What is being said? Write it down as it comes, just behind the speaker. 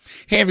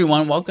Hey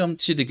everyone, welcome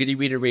to the Good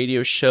E-Reader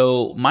Radio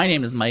Show. My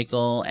name is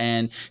Michael,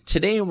 and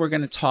today we're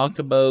going to talk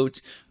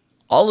about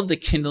all of the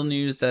Kindle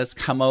news that's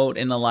come out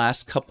in the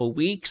last couple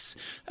weeks,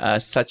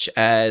 such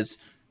as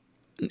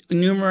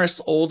numerous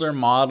older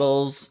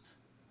models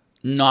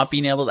not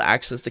being able to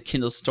access the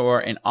Kindle store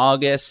in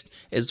August,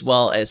 as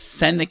well as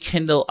Send a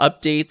Kindle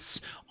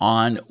updates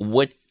on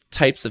what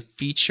types of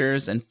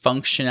features and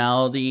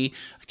functionality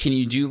can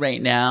you do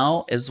right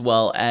now, as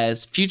well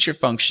as future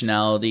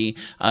functionality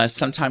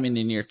sometime in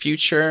the near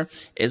future,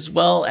 as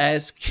well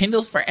as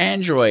Kindle for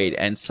Android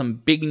and some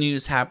big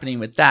news happening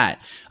with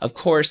that. Of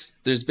course,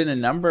 there's been a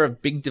number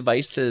of big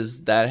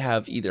devices that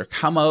have either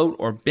come out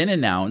or been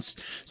announced.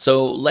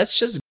 So let's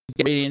just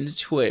get right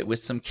into it with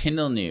some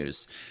Kindle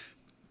news.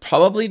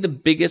 Probably the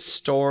biggest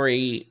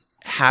story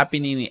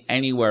happening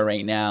anywhere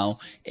right now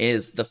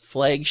is the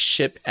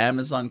flagship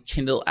Amazon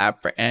Kindle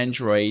app for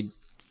Android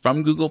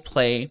from Google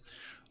Play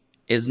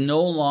is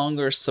no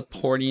longer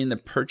supporting the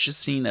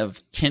purchasing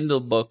of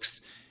Kindle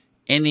books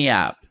in the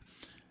app.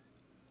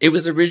 It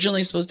was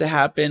originally supposed to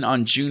happen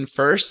on June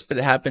 1st, but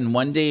it happened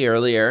one day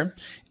earlier.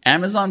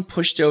 Amazon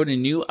pushed out a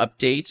new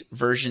update,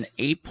 version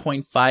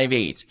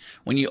 8.58.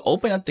 When you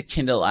open up the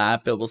Kindle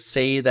app, it will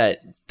say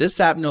that this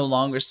app no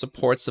longer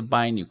supports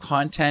buying new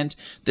content.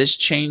 This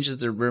change is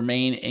to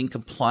remain in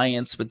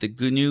compliance with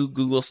the new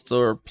Google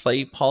Store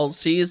Play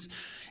policies.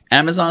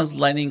 Amazon's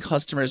letting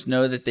customers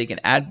know that they can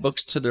add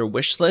books to their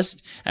wish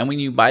list, and when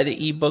you buy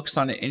the ebooks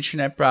on an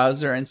internet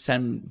browser and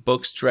send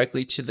books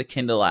directly to the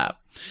Kindle app.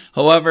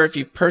 However, if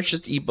you've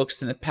purchased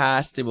ebooks in the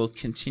past, they will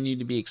continue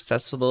to be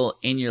accessible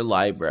in your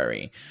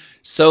library.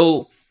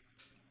 So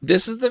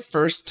this is the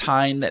first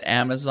time that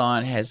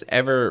Amazon has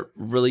ever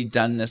really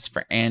done this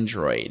for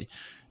Android.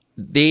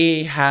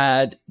 They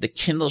had the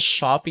Kindle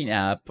shopping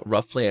app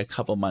roughly a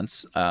couple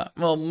months,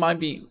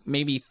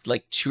 maybe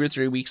like 2 or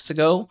 3 weeks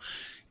ago.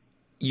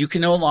 You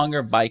can no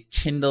longer buy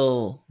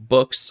Kindle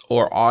books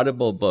or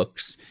Audible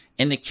books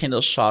in the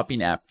Kindle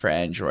shopping app for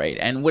Android.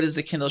 And what is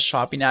the Kindle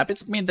shopping app?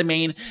 It's the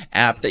main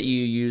app that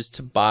you use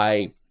to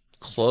buy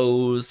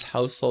clothes,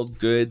 household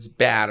goods,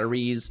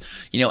 batteries,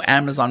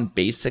 Amazon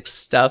Basics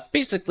stuff.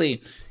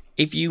 Basically,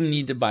 if you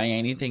need to buy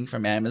anything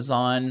from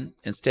Amazon,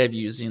 instead of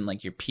using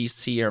like your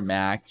PC or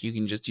Mac, you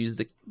can just use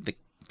the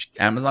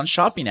Amazon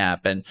shopping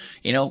app and,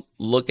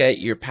 look at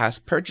your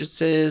past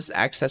purchases,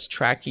 access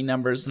tracking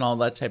numbers and all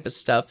that type of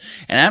stuff.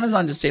 And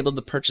Amazon disabled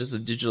the purchase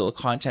of digital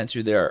content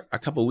through there a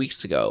couple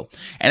weeks ago.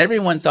 And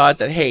everyone thought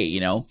that, hey,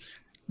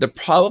 they're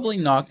probably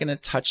not going to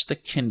touch the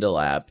Kindle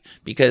app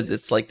because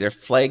it's like their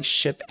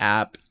flagship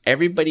app.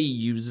 Everybody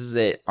uses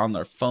it on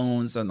their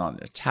phones and on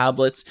their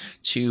tablets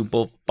to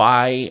both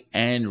buy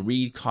and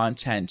read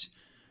content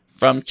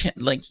from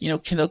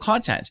Kindle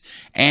content.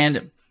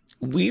 And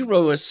we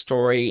wrote a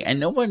story and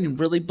no one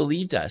really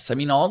believed us. I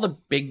mean, all the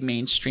big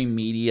mainstream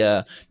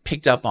media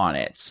picked up on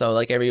it. So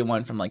like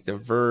everyone from like The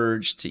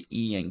Verge to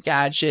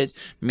Engadget,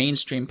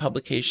 mainstream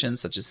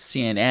publications such as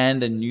CNN,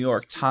 the New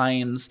York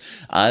Times,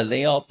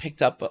 they all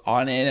picked up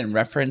on it and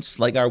referenced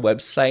like our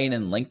website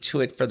and linked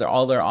to it for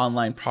all their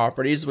online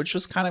properties, which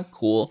was kind of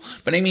cool.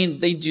 But I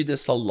mean, they do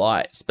this a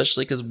lot,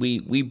 especially because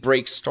we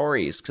break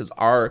stories because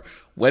our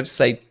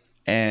website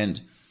and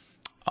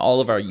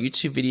all of our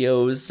YouTube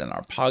videos and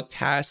our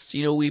podcasts,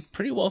 we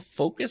pretty well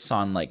focus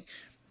on like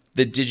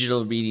the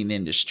digital reading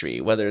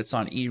industry, whether it's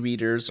on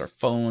e-readers or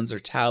phones or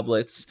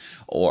tablets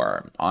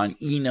or on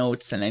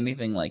e-notes and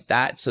anything like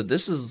that. So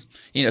this is,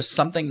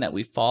 something that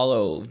we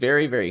follow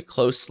very, very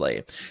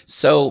closely.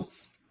 So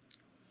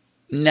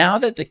now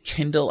that the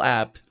Kindle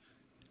app,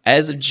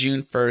 as of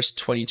June 1st,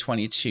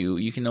 2022,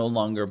 you can no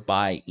longer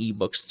buy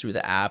ebooks through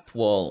the app.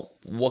 Well,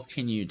 what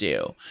can you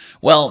do?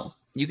 Well,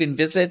 you can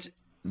visit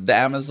the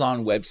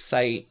Amazon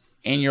website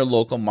in your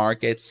local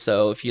markets.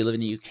 So if you live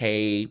in the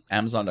UK,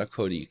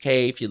 amazon.co.uk.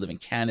 If you live in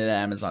Canada,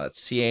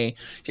 amazon.ca.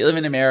 If you live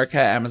in America,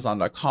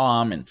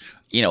 amazon.com. And,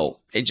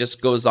 it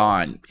just goes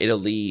on.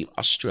 Italy,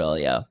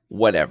 Australia,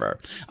 whatever.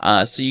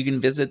 So you can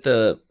visit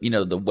the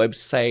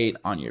website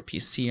on your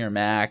PC or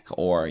Mac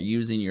or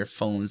using your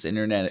phone's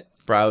internet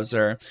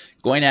browser,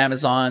 going to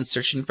Amazon,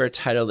 searching for a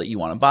title that you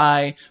want to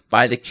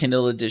buy the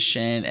Kindle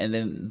edition, and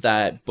then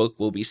that book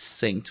will be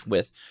synced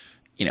with,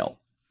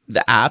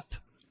 the app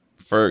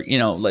for,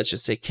 let's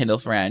just say Kindle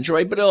for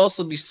Android, but it'll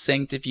also be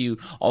synced if you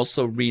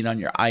also read on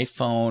your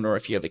iPhone or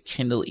if you have a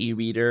Kindle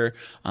e-reader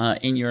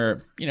in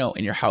your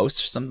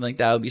house or something like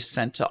that. It'll be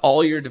sent to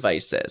all your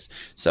devices.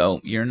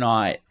 So you're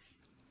not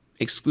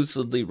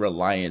exclusively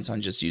reliant on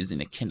just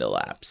using a Kindle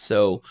app.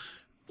 So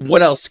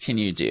what else can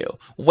you do?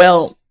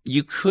 Well,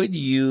 you could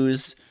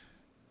use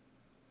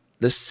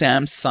the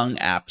Samsung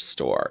App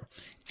Store.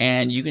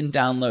 And you can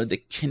download the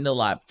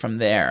Kindle app from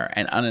there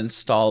and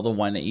uninstall the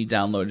one that you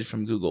downloaded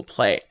from Google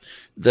Play.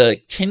 The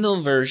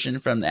Kindle version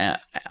from the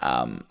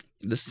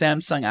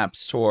Samsung App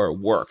Store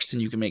works,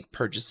 and you can make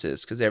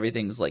purchases because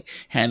everything's like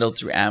handled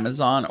through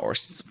Amazon or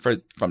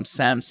from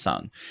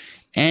Samsung.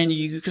 And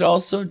you could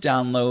also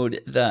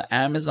download the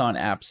Amazon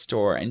App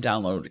Store and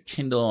download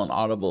Kindle and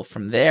Audible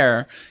from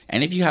there.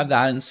 And if you have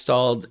that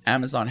installed,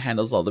 Amazon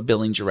handles all the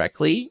billing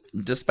directly,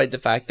 despite the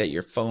fact that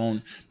your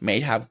phone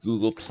may have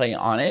Google Play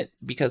on it.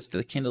 Because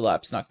the Kindle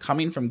app's not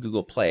coming from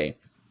Google Play,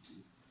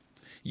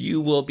 you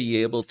will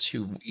be able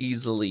to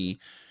easily,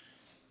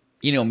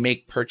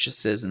 make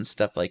purchases and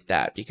stuff like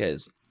that,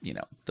 because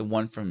the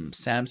one from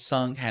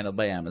Samsung handled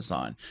by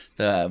Amazon,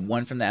 the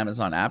one from the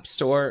Amazon App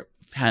Store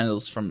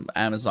handles from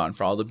Amazon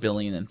for all the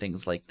billing and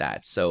things like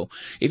that. So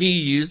if you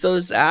use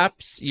those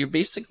apps, you're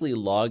basically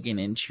logging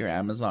into your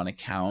Amazon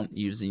account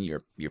using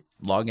your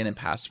login and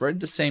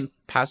password, the same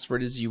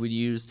password as you would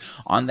use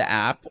on the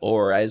app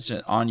or as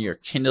on your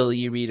Kindle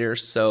e-reader.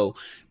 So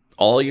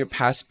all your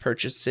past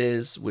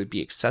purchases would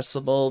be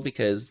accessible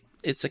because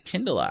it's a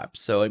Kindle app.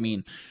 So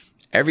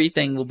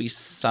everything will be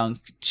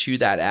sunk to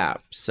that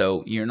app.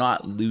 So you're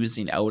not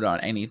losing out on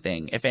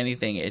anything. If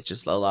anything, it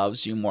just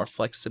allows you more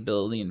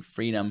flexibility and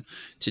freedom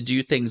to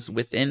do things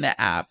within the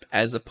app,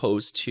 as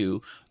opposed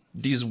to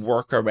these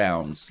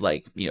workarounds,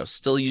 like,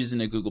 still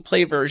using a Google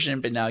Play version,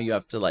 but now you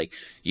have to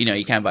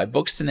you can't buy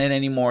books in it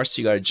anymore.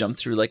 So you got to jump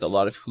through a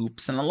lot of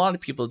hoops, and a lot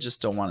of people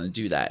just don't want to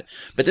do that.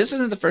 But this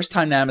isn't the first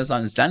time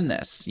Amazon has done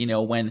this.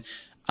 When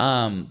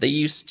they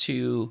used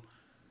to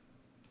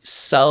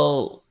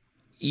sell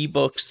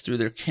ebooks through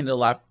their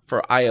Kindle app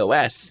for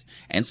iOS,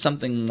 and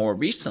something more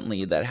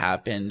recently that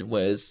happened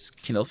was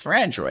Kindle for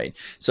Android.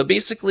 So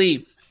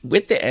basically,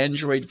 with the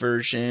Android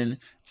version,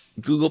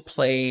 Google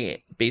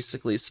Play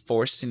basically is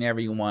forcing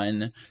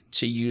everyone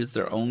to use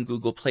their own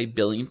Google Play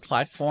billing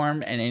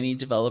platform, and any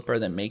developer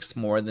that makes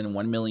more than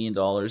 $1 million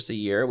a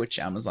year, which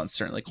Amazon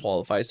certainly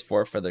qualifies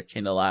for their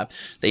Kindle app,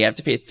 they have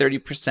to pay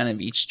 30%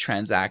 of each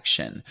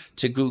transaction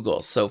to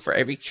Google. So for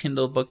every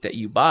Kindle book that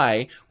you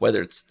buy,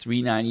 whether it's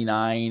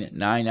 $3.99,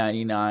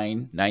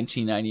 $9.99,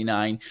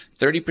 $19.99,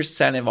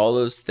 30% of all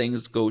those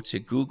things go to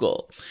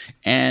Google.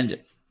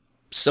 And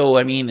so,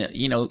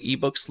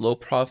 ebooks, low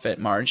profit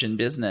margin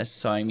business.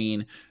 So,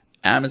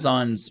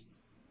 Amazon's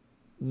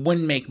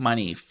wouldn't make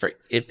money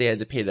if they had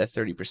to pay that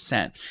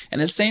 30%. And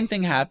the same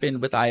thing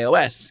happened with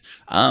iOS.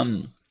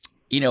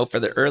 For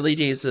the early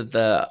days of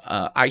the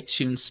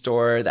iTunes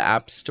Store, the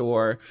App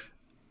Store,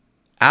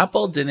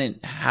 Apple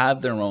didn't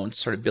have their own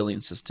sort of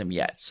billing system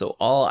yet. So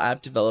all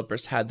app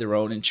developers had their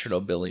own internal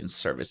billing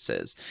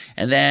services.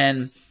 And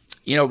then,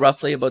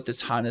 roughly about the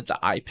time that the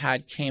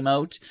iPad came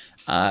out,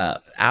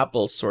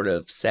 Apple sort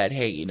of said,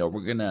 hey,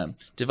 we're going to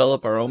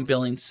develop our own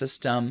billing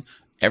system.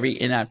 Every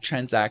in-app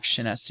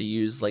transaction has to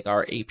use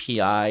our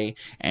API,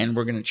 and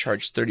we're going to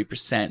charge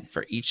 30%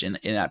 for each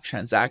in-app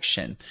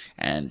transaction.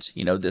 And,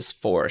 this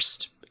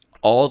forced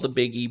all the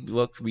big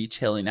ebook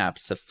retailing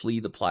apps to flee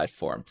the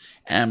platform.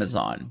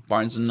 Amazon,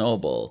 Barnes &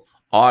 Noble,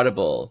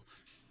 Audible,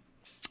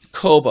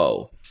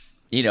 Kobo,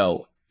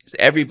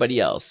 everybody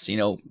else.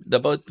 The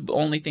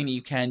only thing that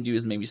you can do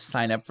is maybe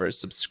sign up for a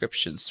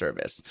subscription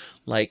service,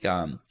 buy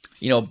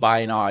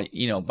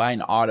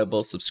an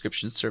Audible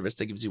subscription service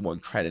that gives you 1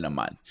 credit a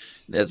month.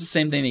 That's the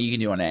same thing that you can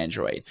do on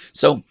Android.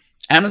 So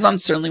Amazon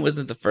certainly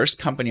wasn't the first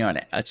company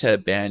to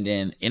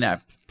abandon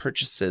in-app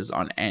purchases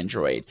on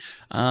Android.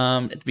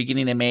 At the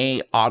beginning of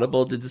May,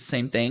 Audible did the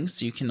same thing.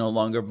 So you can no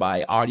longer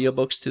buy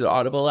audiobooks through the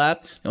Audible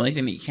app. The only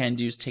thing that you can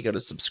do is take out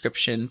a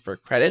subscription for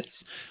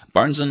credits.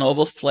 Barnes &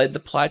 Noble fled the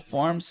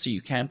platform, so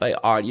you can't buy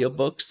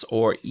audiobooks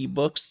or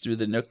ebooks through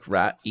the Nook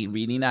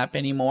e-reading app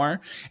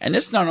anymore. And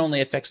this not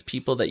only affects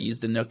people that use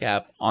the Nook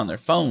app on their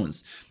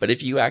phones, but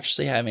if you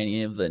actually have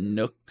any of the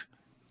Nook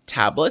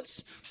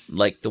tablets,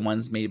 like the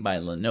ones made by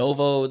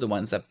Lenovo, the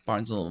ones that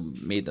Barnes & Noble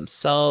made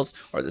themselves,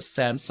 or the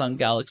Samsung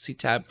Galaxy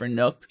Tab for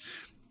Nook,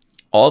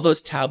 all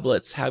those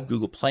tablets have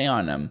Google Play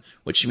on them,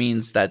 which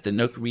means that the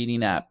Nook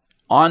reading app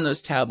on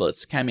those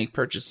tablets can't make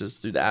purchases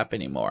through the app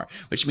anymore,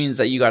 which means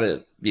that you got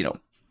to,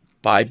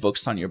 buy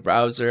books on your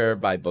browser,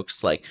 buy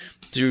books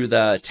through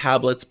the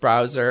tablet's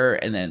browser,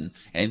 and then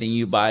anything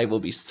you buy will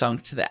be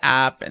sunk to the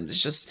app. And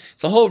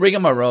it's a whole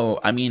rigmarole.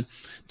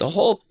 The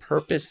whole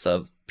purpose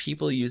of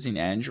people using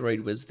Android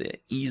was the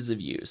ease of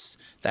use,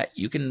 that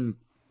you can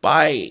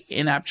buy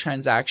in-app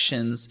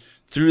transactions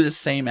through the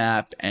same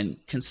app and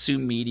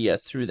consume media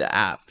through the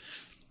app.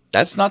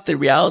 That's not the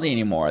reality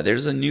anymore.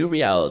 There's a new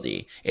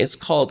reality. It's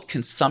called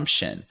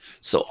consumption.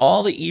 So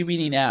all the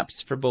e-reading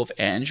apps for both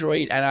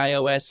Android and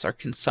iOS are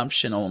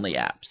consumption-only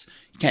apps.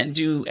 You can't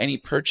do any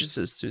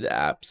purchases through the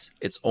apps.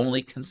 It's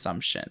only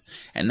consumption.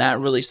 And that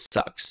really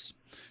sucks.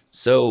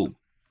 So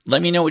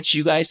let me know what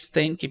you guys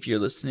think if you're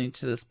listening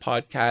to this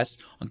podcast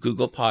on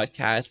Google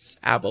Podcasts,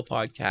 Apple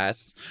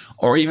Podcasts,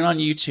 or even on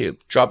YouTube.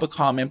 Drop a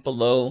comment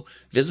below.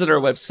 Visit our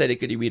website at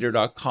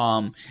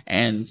goodereader.com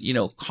and,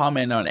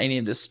 comment on any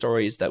of the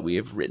stories that we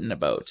have written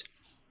about.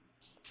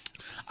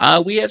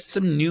 We have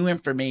some new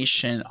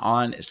information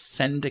on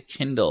Send to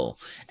Kindle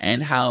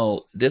and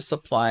how this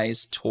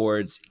applies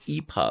towards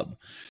EPUB.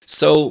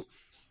 So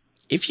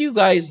if you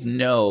guys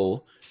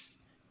know,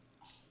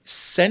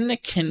 Send to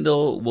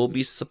Kindle will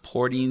be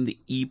supporting the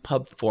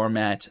EPUB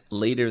format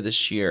later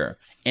this year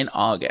in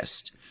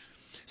August.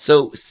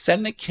 So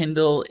Send a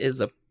Kindle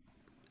is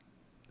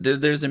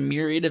there's a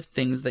myriad of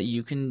things that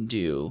you can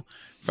do,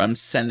 from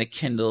Send a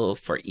Kindle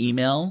for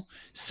email,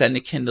 Send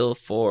a Kindle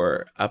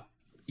for a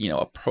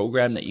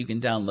program that you can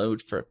download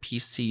for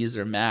PCs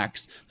or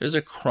Macs. There's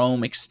a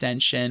Chrome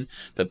extension,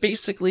 but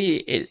basically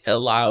it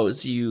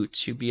allows you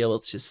to be able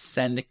to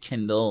send a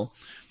Kindle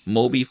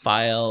Mobi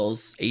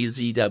files,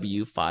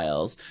 AZW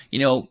files,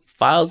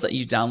 files that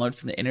you download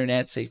from the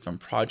internet, say from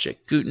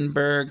Project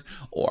Gutenberg,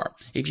 or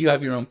if you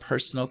have your own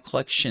personal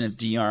collection of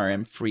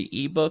DRM free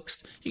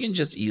ebooks, you can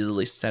just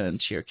easily send them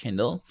to your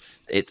Kindle.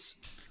 It's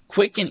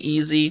quick and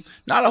easy.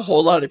 Not a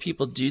whole lot of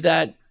people do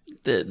that.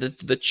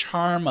 The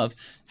charm of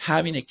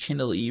having a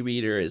Kindle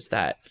e-reader is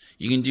that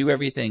you can do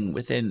everything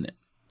within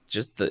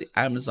just the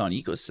Amazon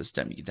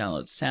ecosystem. You can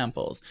download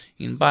samples,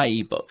 you can buy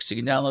ebooks, you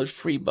can download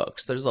free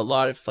books. There's a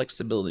lot of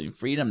flexibility and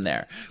freedom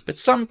there. But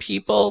some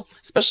people,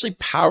 especially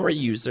power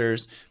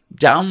users,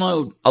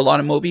 download a lot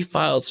of Mobi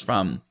files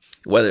from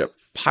whether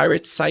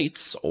pirate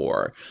sites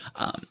or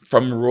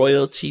from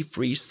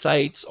royalty-free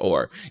sites,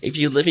 or if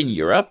you live in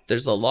Europe,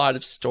 there's a lot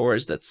of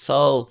stores that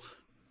sell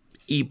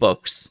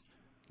ebooks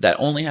that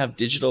only have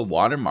digital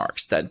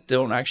watermarks, that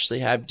don't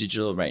actually have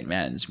digital right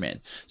management.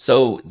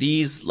 So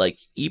these like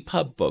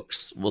EPUB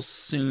books will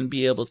soon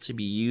be able to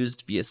be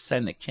used via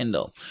Send a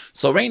Kindle.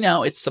 So right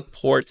now it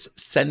supports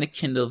Send a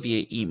Kindle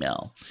via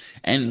email.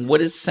 And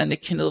what is Send a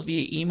Kindle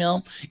via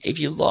email? If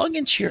you log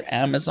into your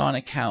Amazon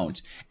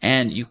account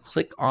and you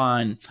click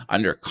on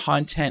under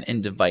content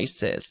and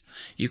devices,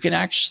 you can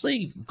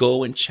actually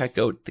go and check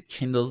out the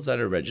Kindles that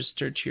are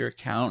registered to your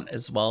account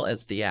as well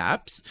as the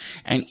apps.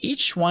 And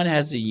each one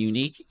has a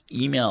unique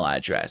email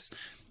address.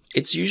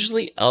 It's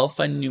usually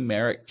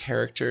alphanumeric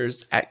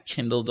characters at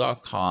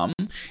kindle.com.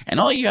 And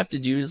all you have to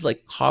do is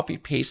like copy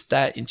paste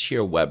that into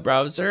your web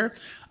browser.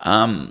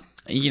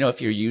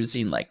 If you're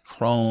using like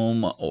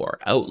Chrome or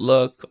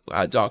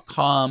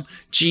Outlook.com,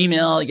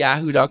 Gmail,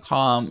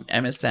 Yahoo.com,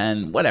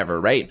 MSN,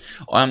 whatever, right?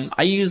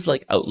 I use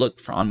like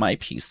Outlook on my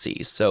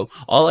PC. So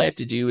all I have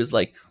to do is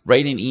like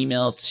write an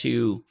email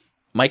to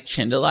my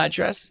Kindle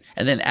address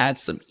and then add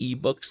some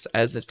ebooks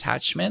as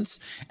attachments,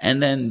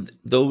 and then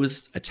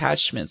those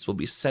attachments will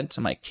be sent to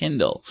my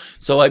Kindle.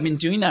 So I've been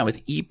doing that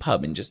with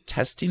EPUB and just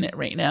testing it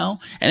right now,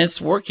 and it's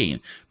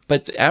working.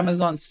 But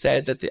Amazon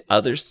said that the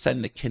other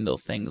Send a Kindle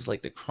things,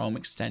 like the Chrome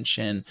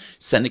extension,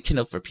 Send a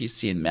Kindle for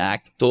PC and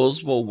Mac,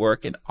 those will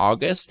work in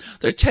August.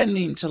 They're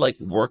tending to like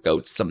work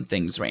out some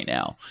things right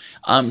now.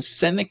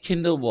 Send a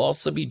Kindle will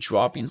also be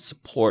dropping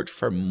support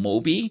for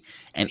Mobi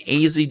and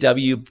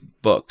AZW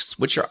books,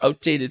 which are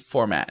outdated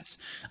formats.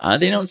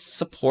 They don't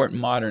support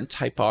modern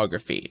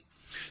typography.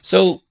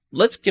 So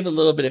let's give a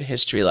little bit of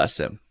history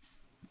lesson.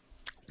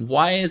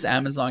 Why is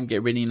Amazon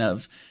getting rid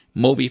of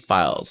Mobi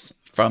files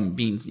from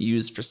being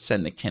used for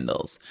Send a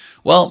Kindles?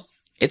 Well,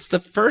 it's the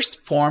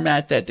first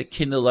format that the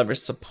Kindle ever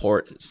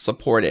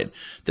supported.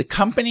 The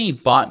company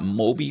bought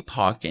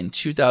MobiPoc in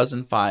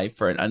 2005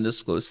 for an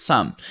undisclosed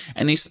sum,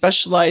 and they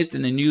specialized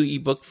in a new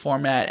ebook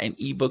format and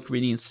ebook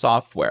reading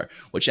software,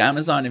 which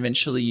Amazon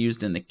eventually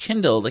used in the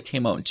Kindle that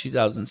came out in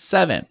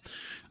 2007.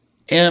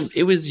 And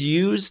it was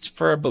used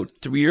for about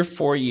 3 or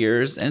 4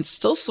 years and it's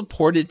still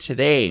supported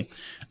today.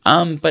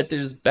 But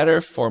there's better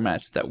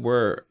formats that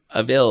were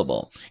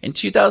available. In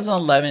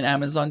 2011,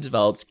 Amazon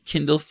developed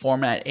Kindle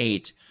Format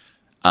 8,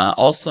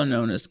 also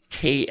known as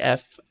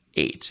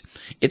KF8.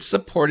 It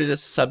supported a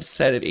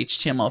subset of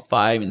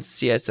HTML5 and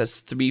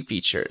CSS3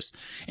 features.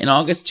 In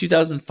August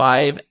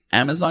 2005,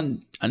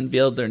 Amazon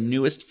unveiled their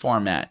newest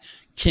format,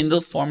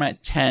 Kindle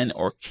Format 10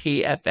 or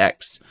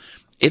KFX.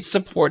 It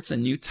supports a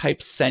new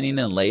typesetting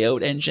and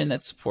layout engine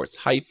that supports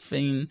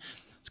hyphen,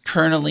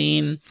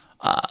 kerneling,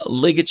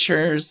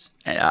 ligatures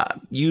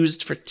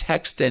used for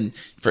text and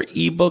for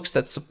ebooks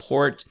that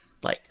support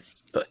like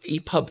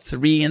EPUB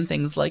 3 and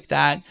things like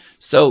that.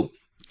 So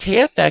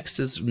KFX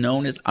is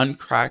known as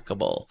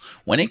uncrackable.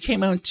 When it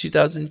came out in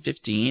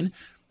 2015,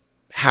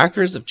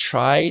 hackers have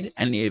tried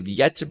and they have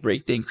yet to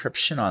break the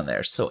encryption on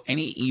there. So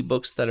any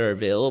ebooks that are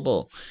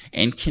available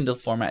in Kindle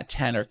Format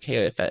 10 or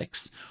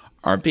KFX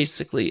are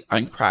basically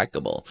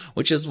uncrackable,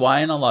 which is why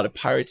in a lot of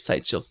pirate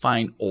sites you'll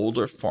find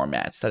older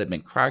formats that have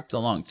been cracked a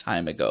long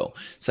time ago,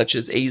 such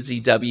as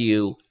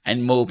AZW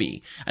and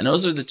Mobi. And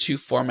those are the two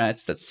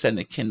formats that Send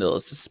a Kindle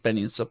is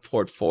suspending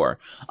support for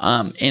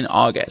in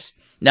August.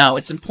 Now,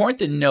 it's important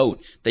to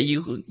note that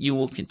you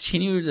will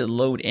continue to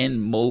load in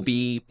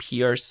Mobi,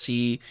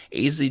 PRC,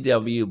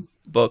 AZW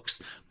books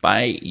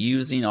by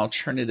using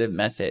alternative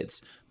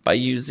methods. By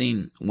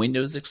using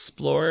Windows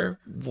Explorer,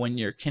 when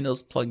your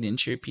Kindle's plugged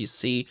into your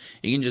PC,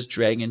 you can just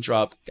drag and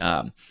drop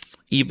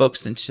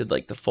ebooks into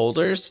like the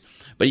folders.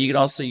 But you can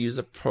also use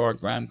a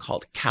program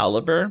called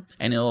Calibre,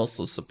 and it'll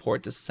also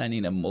support the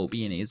sending of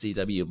Mobi and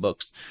AZW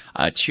books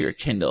to your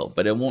Kindle,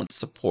 but it won't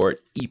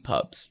support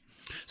EPUBs.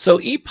 So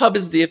EPUB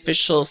is the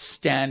official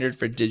standard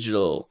for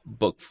digital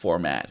book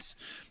formats.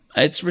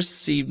 It's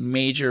received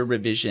major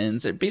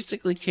revisions. It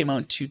basically came out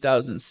in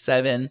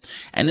 2007,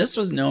 and this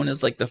was known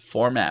as like the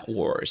format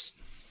wars.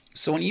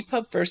 So when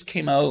EPUB first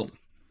came out,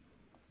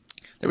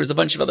 There was a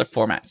bunch of other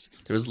formats.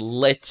 There was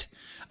Lit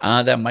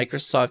that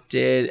Microsoft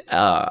did,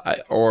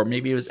 or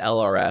maybe it was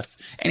LRF.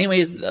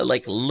 Anyways,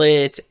 like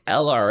Lit,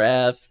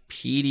 LRF,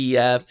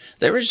 PDF.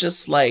 There was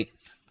just like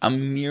a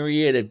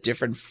myriad of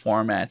different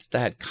formats that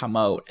had come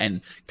out,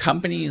 and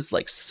companies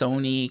like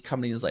Sony,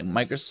 companies like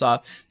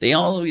Microsoft, they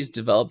always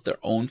developed their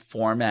own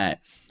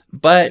format.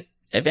 But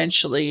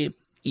eventually,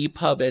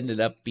 EPUB ended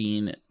up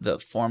being the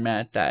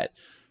format that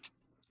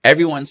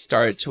everyone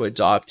started to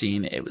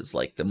adopting. It was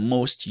like the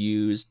most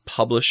used.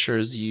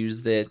 Publishers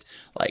used it,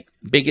 like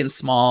big and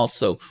small.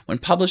 So when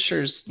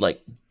publishers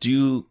like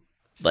do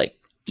like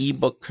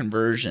ebook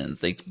conversions,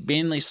 they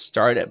mainly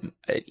start at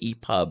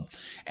EPUB,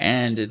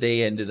 and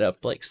they ended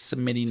up like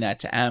submitting that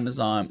to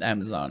Amazon.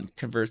 Amazon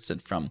converts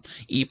it from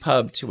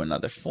EPUB to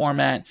another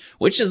format,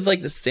 which is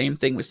like the same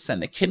thing with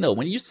Send a Kindle.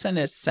 When you send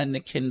a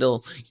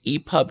Kindle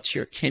EPUB to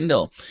your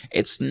Kindle,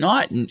 it's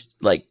not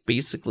like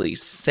basically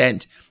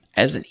sent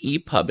as an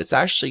EPUB. It's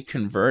actually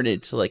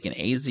converted to like an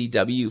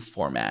AZW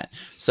format.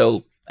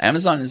 So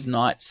Amazon is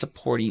not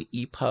supporting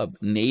EPUB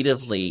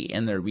natively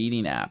in their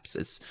reading apps.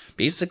 It's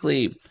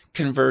basically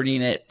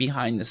converting it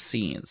behind the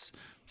scenes.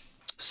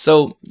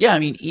 So yeah, I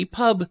mean,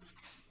 EPUB,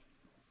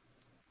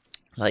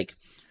 like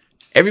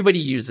everybody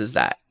uses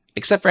that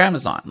except for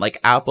Amazon, like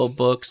Apple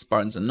Books,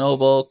 Barnes &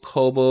 Noble,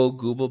 Kobo,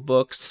 Google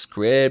Books,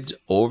 Scribd,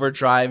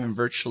 Overdrive, and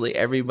virtually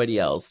everybody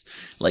else.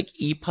 Like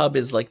EPUB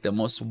is like the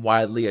most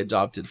widely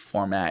adopted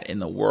format in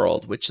the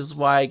world, which is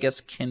why I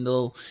guess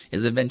Kindle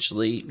is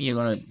eventually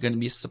going to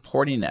be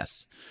supporting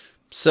this.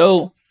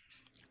 So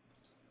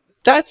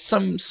that's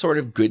some sort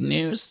of good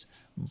news.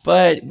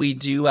 But we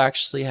do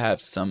actually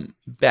have some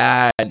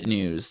bad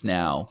news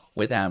now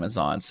with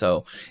Amazon.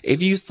 So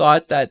if you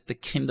thought that the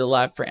Kindle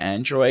app for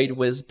Android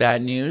was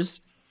bad news,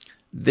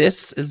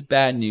 this is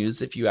bad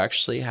news if you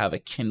actually have a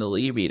Kindle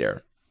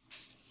e-reader.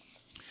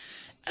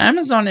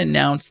 Amazon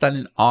announced that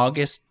in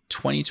August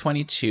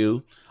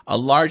 2022, a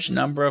large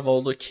number of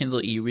older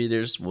Kindle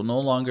e-readers will no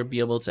longer be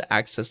able to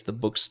access the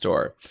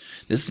bookstore.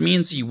 This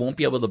means you won't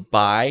be able to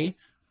buy,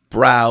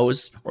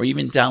 browse, or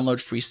even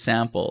download free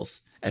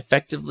samples.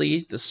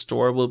 Effectively, the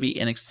store will be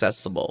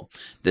inaccessible.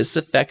 This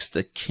affects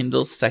the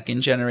Kindle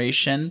second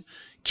generation,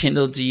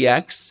 Kindle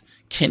DX,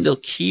 Kindle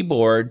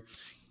Keyboard,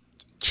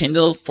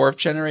 Kindle fourth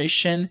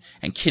generation,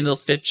 and Kindle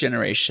fifth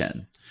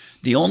generation.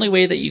 The only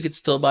way that you could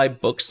still buy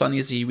books on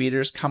these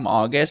e-readers come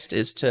August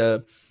is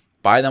to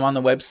buy them on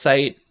the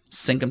website,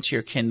 sync them to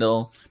your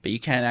Kindle, but you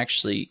can't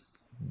actually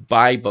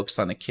buy books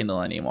on a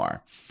Kindle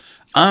anymore.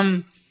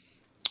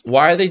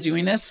 Why are they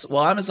doing this?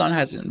 Well, Amazon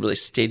hasn't really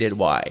stated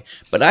why,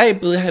 but I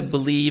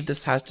believe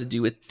this has to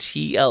do with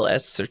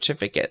TLS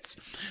certificates.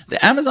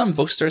 The Amazon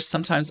bookstore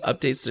sometimes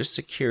updates their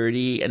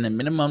security, and the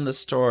minimum the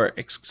store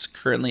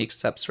currently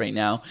accepts right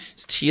now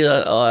is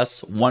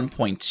TLS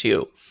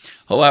 1.2.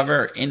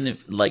 However, in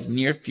the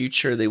near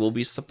future, they will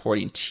be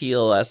supporting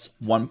TLS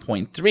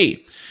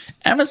 1.3.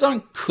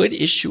 Amazon could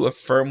issue a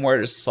firmware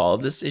to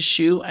solve this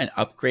issue and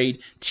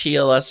upgrade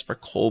TLS for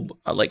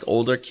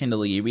older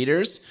Kindle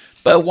e-readers.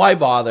 But why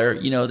bother?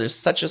 There's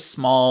such a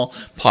small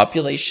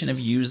population of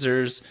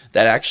users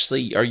that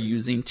actually are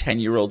using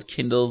 10-year-old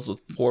Kindles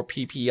with poor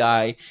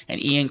PPI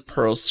and e-ink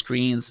Pearl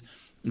screens.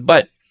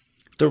 But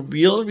the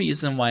real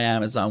reason why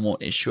Amazon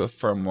won't issue a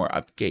firmware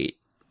update,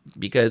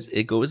 because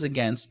it goes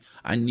against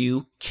a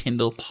new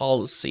Kindle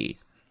policy.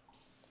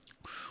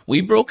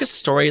 We broke a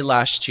story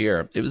last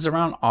year, it was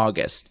around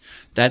August,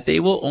 that they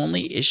will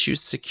only issue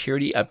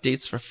security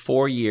updates for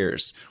 4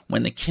 years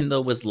when the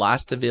Kindle was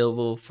last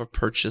available for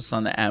purchase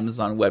on the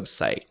Amazon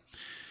website.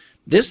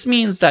 This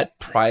means that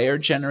prior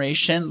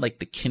generation, like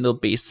the Kindle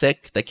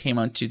Basic that came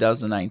out in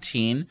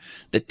 2019,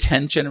 the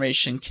 10th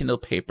generation Kindle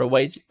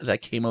Paperwhite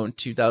that came out in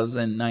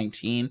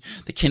 2019,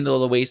 the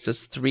Kindle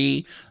Oasis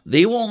 3,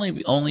 they will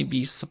only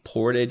be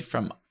supported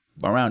from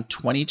around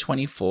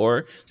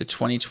 2024 to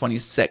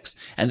 2026,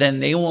 and then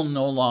they will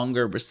no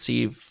longer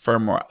receive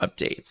firmware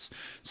updates.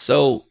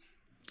 So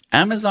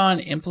Amazon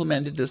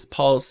implemented this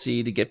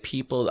policy to get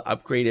people to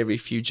upgrade every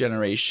few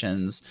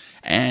generations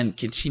and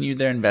continue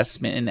their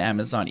investment in the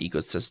Amazon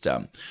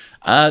ecosystem.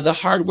 The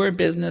hardware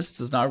business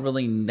does not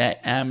really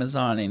net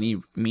Amazon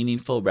any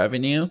meaningful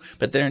revenue,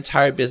 but their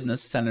entire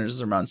business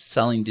centers around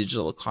selling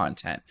digital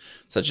content,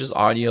 such as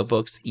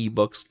audiobooks,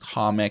 ebooks,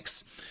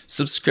 comics,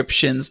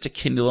 subscriptions to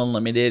Kindle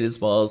Unlimited, as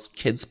well as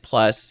Kids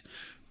Plus.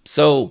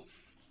 So,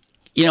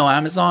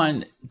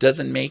 Amazon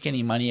doesn't make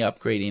any money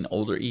upgrading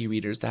older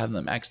e-readers to have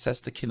them access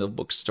the Kindle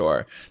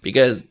bookstore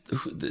because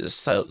there's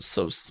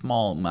so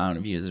small amount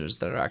of users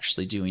that are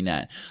actually doing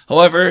that.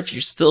 However, if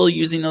you're still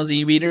using those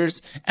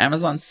e-readers,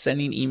 Amazon's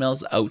sending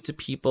emails out to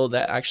people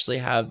that actually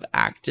have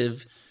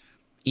active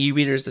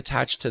e-readers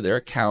attached to their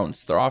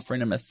accounts. They're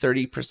offering them a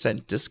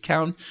 30%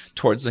 discount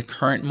towards the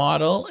current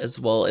model, as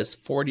well as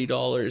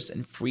 $40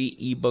 in free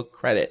ebook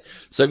credit.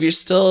 So if you're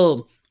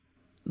still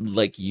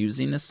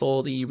using this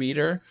old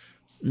e-reader,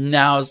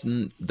 now's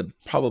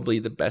probably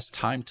the best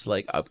time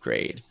to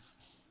upgrade.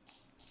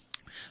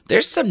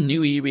 There's some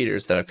new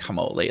e-readers that have come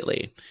out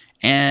lately,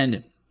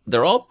 and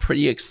they're all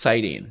pretty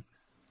exciting.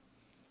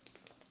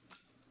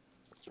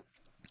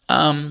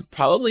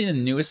 Probably the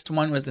newest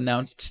one was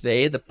announced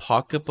today, the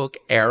Pocketbook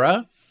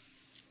Era.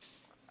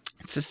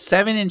 It's a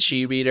 7-inch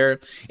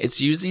e-reader.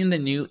 It's using the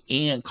new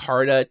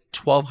Encarta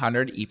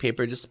 1200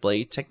 e-paper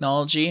display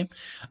technology.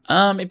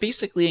 It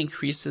basically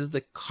increases the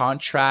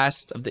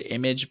contrast of the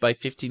image by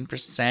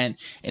 15% and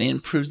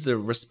improves the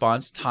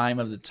response time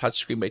of the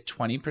touchscreen by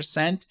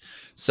 20%.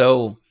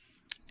 So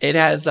it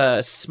has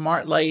a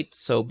smart light,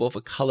 so both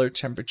a color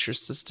temperature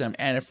system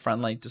and a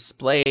front light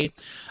display.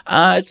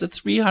 It's a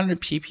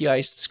 300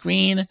 ppi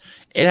screen.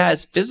 It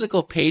has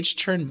physical page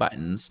turn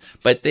buttons,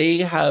 but they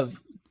have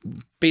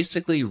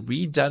basically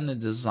redone the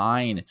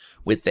design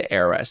with the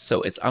Era,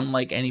 so it's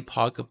unlike any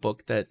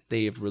pocketbook that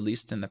they've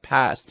released in the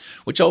past,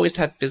 which always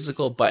had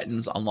physical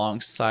buttons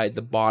alongside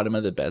the bottom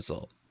of the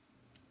bezel.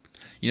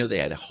 You know, they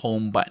had a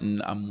home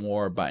button, a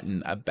more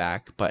button, a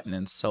back button,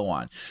 and so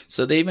on.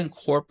 So they've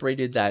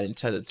incorporated that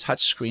into the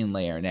touchscreen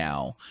layer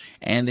now,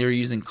 and they're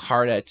using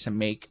Carta to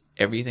make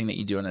everything that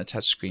you do on a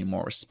touchscreen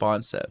more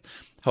responsive.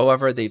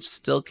 However, they've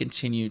still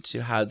continued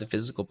to have the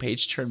physical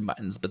page turn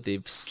buttons, but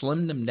they've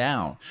slimmed them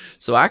down.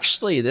 So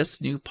actually,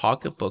 this new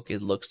pocketbook,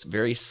 it looks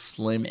very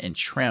slim and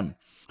trim.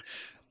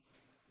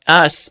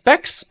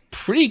 Specs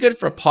pretty good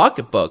for a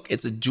pocketbook.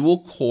 It's a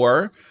dual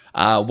core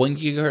 1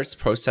 gigahertz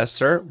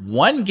processor,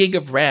 1 gig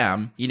of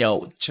RAM. You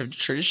know,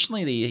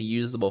 traditionally they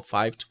use about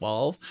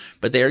 512,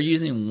 but they're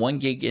using 1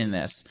 gig in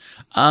this.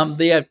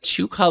 They have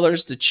 2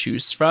 colors to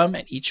choose from,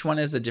 and each one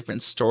has a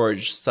different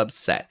storage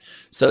subset.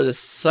 So the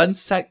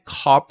Sunset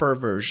Copper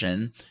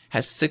version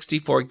has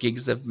 64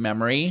 gigs of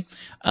memory.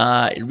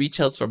 It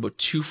retails for about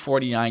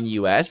 $249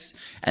 US,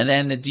 and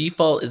then the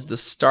default is the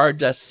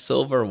Stardust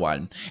Silver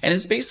one, and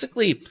it's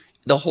basically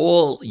the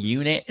whole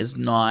unit is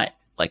not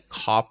like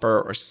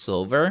copper or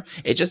silver.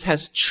 It just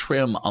has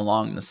trim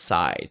along the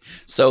side.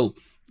 So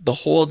the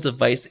whole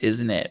device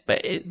isn't it,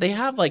 but they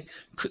have like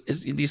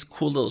these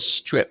cool little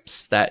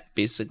strips that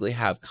basically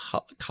have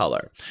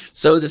color.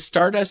 So the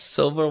Stardust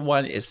Silver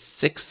one is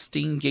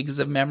 16 gigs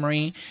of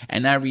memory,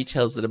 and that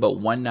retails at about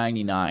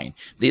 $199.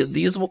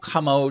 These will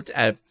come out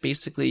at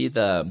basically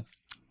the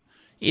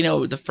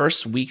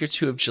first week or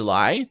two of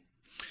July.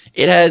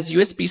 It has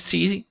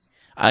USB-C.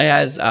 It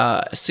has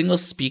a single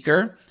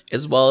speaker,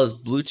 as well as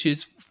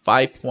Bluetooth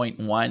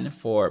 5.1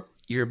 for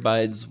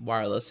earbuds,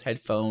 wireless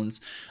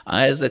headphones. It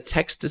has a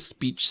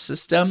text-to-speech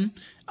system,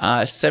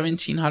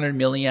 1700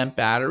 milliamp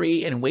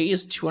battery, and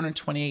weighs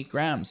 228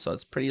 grams, so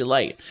it's pretty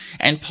light.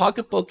 And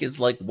Pocketbook is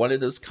like one of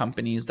those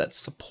companies that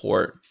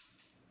support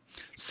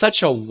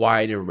such a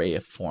wide array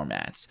of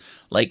formats.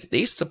 Like,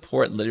 they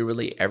support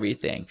literally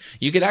everything.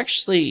 You could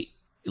actually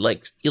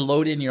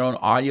load in your own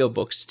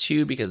audiobooks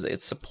too, because it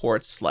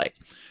supports like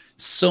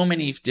so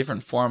many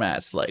different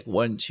formats, like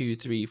 1, 2,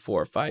 3,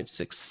 4, 5,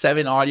 6,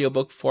 7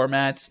 audiobook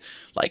formats,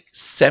 like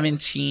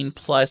 17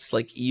 plus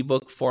like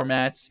ebook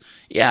formats.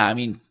 Yeah, I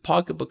mean,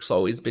 Pocketbook's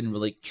always been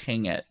really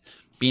king at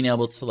being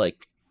able to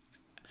like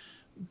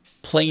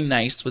play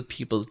nice with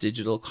people's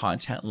digital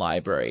content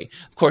library.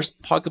 Of course,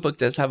 Pocketbook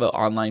does have an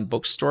online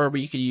bookstore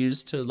where you can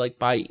use to like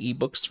buy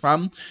ebooks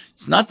from.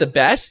 It's not the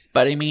best,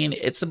 but I mean,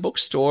 it's a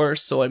bookstore,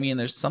 so I mean,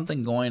 there's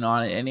something going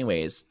on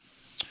anyways.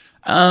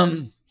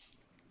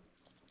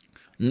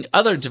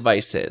 Other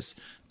devices,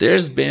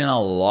 there's been a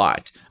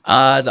lot.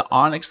 The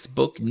Onyx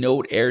Book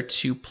Note Air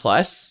 2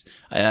 Plus,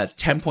 a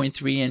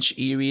 10.3-inch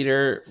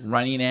e-reader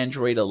running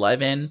Android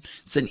 11.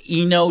 It's an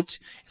e-note.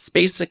 It's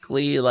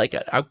basically like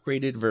an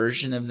upgraded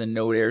version of the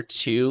Note Air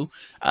 2.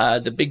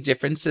 The big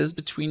differences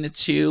between the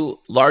two: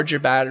 larger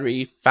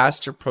battery,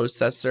 faster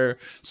processor,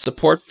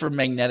 support for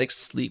magnetic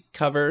sleep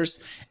covers,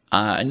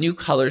 a new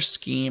color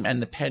scheme,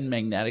 and the pen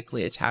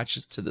magnetically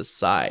attaches to the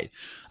side.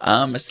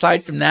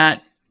 Aside from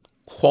that,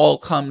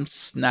 Qualcomm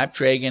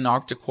Snapdragon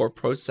octa-core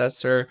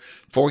processor,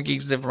 4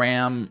 gigs of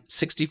RAM,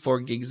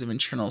 64 gigs of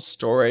internal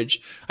storage,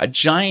 a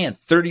giant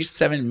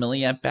 37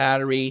 milliamp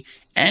battery,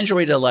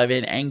 Android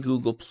 11 and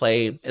Google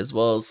Play, as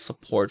well as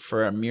support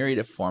for a myriad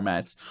of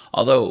formats,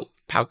 although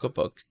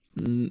Pocketbook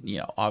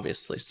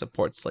obviously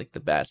supports like the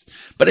best.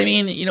 But I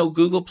mean,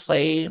 Google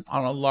Play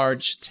on a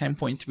large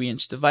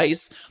 10.3-inch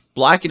device,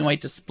 black and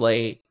white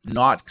display,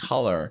 not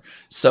color.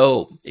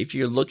 So if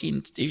you're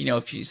looking,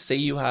 if you say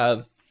you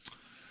have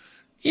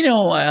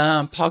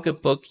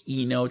Pocketbook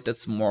e-note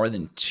that's more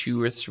than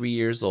 2 or 3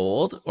 years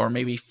old, or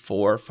maybe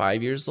 4 or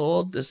 5 years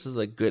old, this is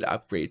a good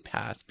upgrade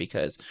path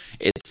because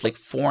it's like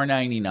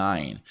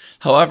 $499.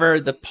 However,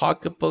 the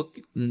Pocketbook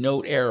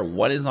Note Air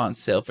 1 is on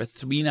sale for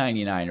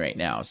 $399 right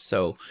now,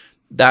 so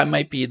that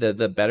might be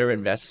the better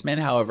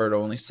investment. However, it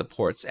only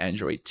supports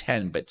Android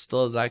 10, but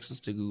still has access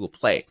to Google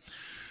Play.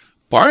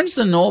 Barnes &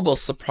 Noble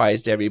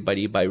surprised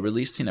everybody by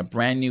releasing a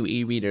brand new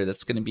e-reader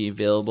that's going to be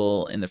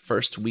available in the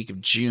first week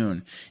of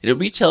June. It'll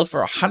retail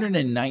for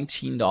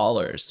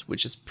 $119,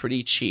 which is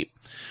pretty cheap.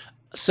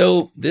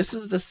 So this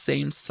is the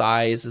same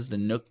size as the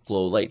Nook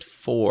Glow Light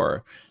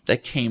 4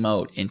 that came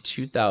out in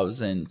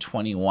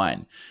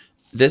 2021.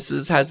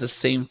 This has the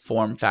same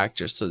form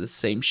factor, so the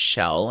same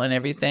shell and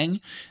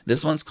everything.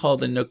 This one's called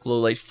the Nook Glow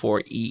Light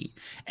 4e,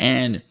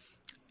 and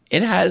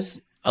it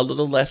has a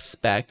little less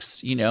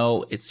specs.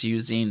 It's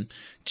using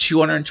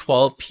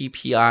 212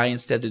 PPI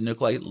instead of the Nook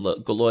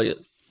Galoy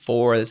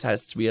 4. This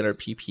has 300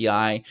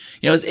 PPI.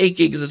 It's 8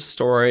 gigs of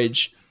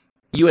storage,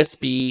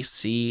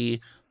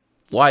 USB-C,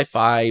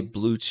 Wi-Fi,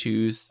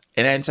 Bluetooth,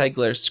 an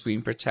anti-glare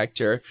screen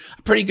protector,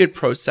 a pretty good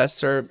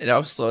processor. It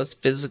also has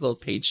physical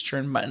page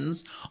turn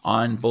buttons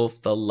on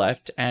both the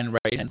left and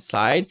right hand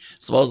side,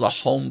 as well as a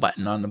home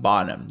button on the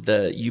bottom,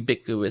 the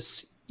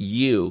ubiquitous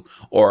U,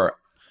 or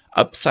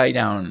upside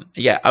down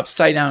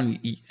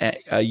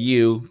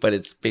U, but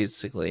it's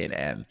basically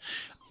an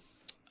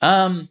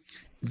N.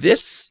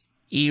 This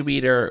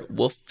e-reader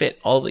will fit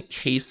all the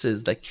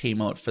cases that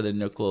came out for the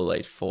Nook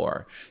Lite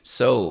 4.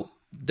 So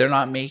they're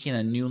not making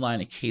a new line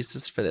of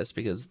cases for this,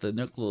 because the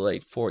Nook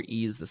Lite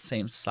 4e is the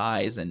same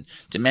size and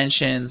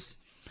dimensions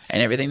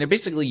and everything. They're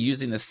basically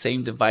using the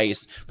same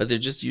device, but they're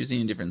just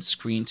using a different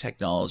screen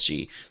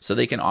technology, so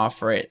they can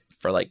offer it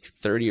for like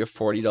 $30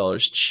 or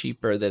 $40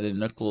 cheaper than a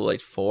Nook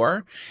Lite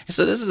 4. And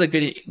so this is a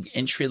good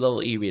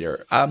entry-level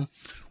e-reader.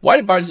 Why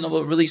did Barnes &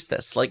 Noble release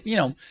this?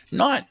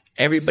 Not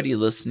everybody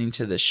listening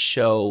to this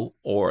show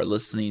or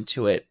listening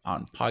to it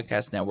on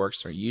podcast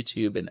networks or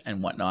YouTube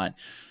and whatnot,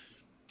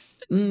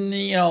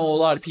 a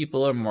lot of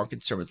people are more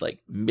concerned with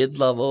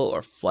mid-level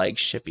or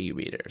flagship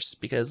e-readers,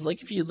 because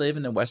if you live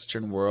in the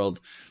Western world,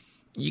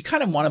 you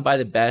kind of want to buy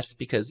the best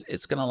because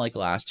it's going to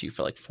last you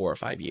for 4 or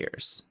 5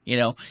 years.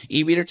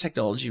 E-reader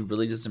technology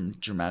really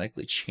doesn't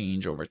dramatically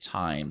change over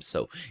time.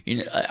 So,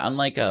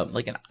 unlike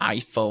an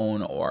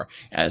iPhone or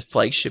a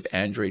flagship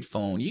Android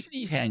phone, you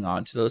can hang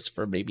on to those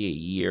for maybe a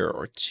year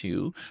or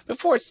two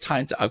before it's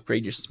time to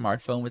upgrade your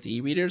smartphone with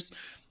e-readers.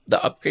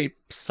 The upgrade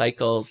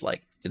cycles,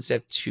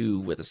 instead of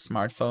 2 with a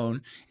smartphone,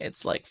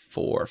 it's 4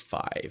 or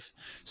 5.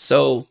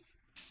 So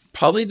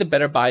probably the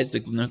better buy is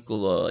the Nook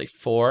Lite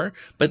 4,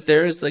 but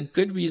there is a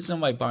good reason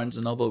why Barnes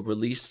 & Noble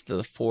released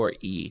the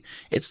 4E.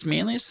 It's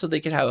mainly so they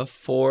could have a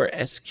 4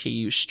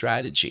 SKU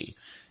strategy: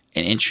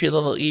 an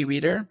entry-level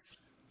e-reader,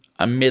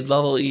 a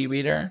mid-level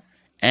e-reader,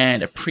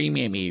 and a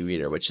premium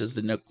e-reader, which is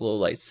the Nook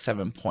Lite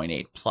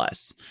 7.8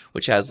 Plus,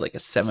 which has a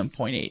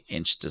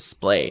 7.8-inch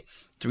display,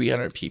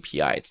 300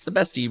 PPI. It's the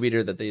best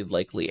e-reader that they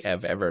likely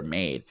have ever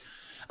made.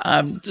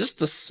 Just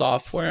the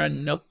software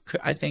on Nook,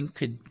 I think,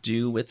 could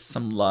do with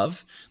some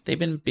love. They've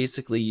been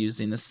basically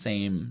using the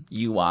same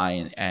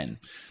UI and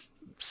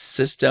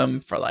system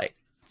for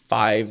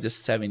 5 to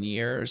 7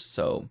 years.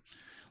 So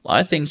a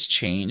lot of things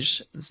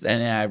change,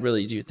 and I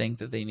really do think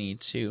that they need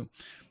to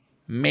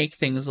make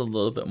things a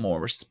little bit more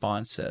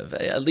responsive.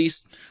 At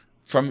least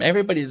from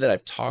everybody that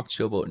I've talked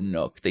to about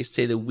Nook, they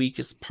say the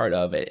weakest part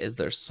of it is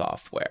their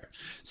software.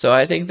 So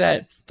I think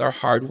that their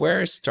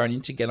hardware is starting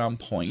to get on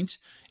point.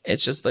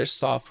 It's just their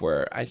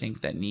software, I think,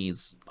 that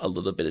needs a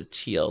little bit of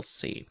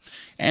TLC.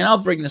 And I'll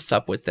bring this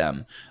up with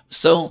them.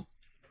 So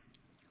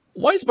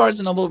why is Barnes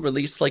 & Noble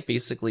released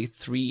basically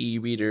 3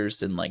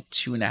 e-readers in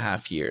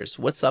 2.5 years?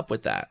 What's up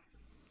with that?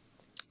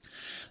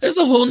 There's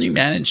a whole new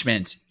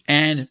management,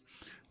 and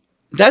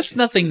that's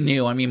nothing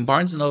new. I mean,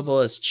 Barnes &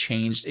 Noble has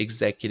changed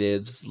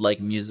executives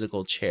like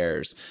musical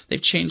chairs.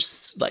 They've changed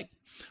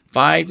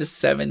 5 to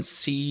 7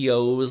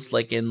 CEOs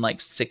in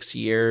 6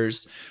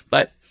 years.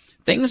 But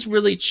things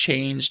really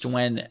changed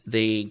when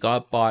they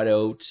got bought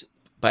out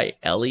by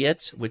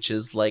Elliott, which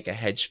is a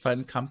hedge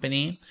fund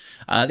company.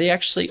 They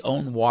actually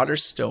own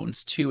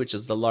Waterstones too, which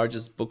is the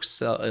largest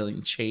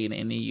book-selling chain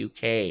in the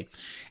UK.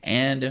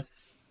 And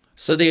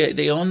so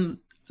they own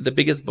the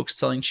biggest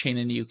book-selling chain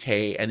in the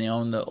UK, and they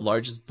own the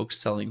largest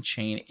book-selling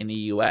chain in the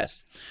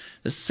US.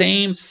 The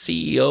same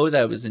CEO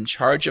that was in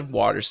charge of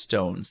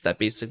Waterstones, that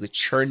basically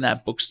churned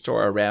that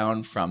bookstore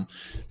around from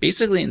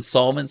basically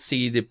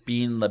insolvency to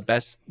being the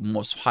best,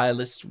 most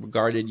highest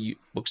regarded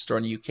bookstore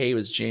in the UK,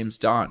 was James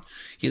Don.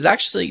 He's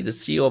actually the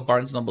CEO of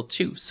Barnes & Noble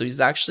too. So he's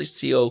actually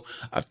CEO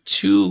of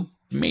 2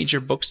 major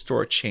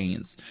bookstore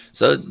chains.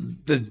 So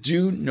the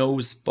dude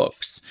knows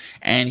books,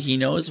 and he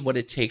knows what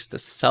it takes to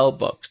sell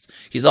books.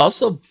 He's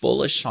also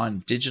bullish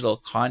on digital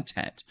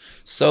content.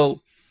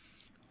 So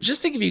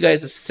just to give you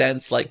guys a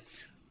sense,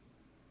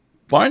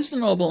 Barnes &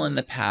 Noble in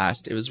the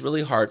past, it was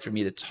really hard for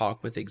me to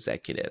talk with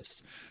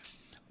executives.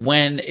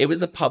 When it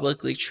was a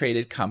publicly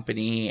traded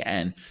company,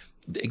 and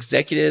the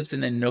executives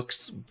and the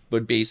Nooks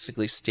would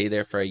basically stay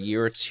there for a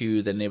year or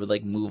two, then they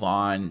would move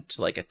on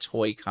to a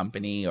toy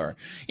company, or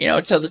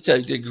to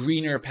the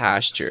greener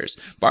pastures.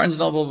 Barnes &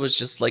 Noble was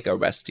just a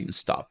resting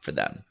stop for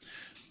them.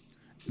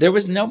 There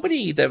was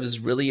nobody that was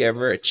really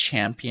ever a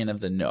champion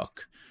of the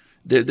Nook.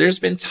 There's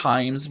been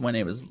times when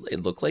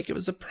it looked like it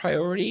was a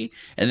priority,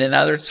 and then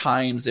other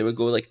times it would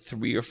go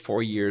 3 or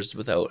 4 years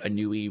without a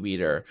new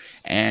e-reader,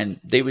 and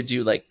they would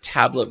do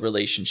tablet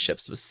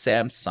relationships with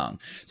Samsung.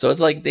 So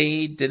it's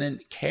they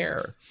didn't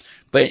care.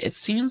 But it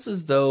seems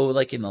as though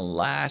in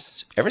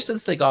the ever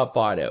since they got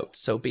bought out,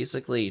 so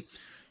basically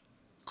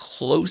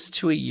close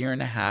to a year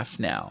and a half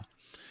now,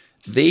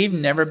 they've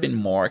never been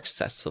more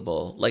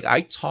accessible.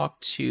 I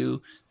talked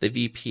to the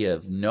VP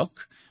of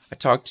Nook. I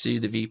talked to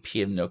the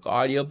VP of Nook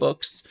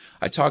Audiobooks.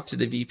 I talked to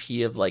the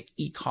VP of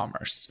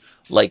e-commerce.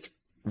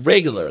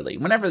 regularly.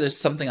 Whenever there's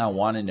something I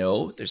want to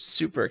know, they're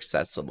super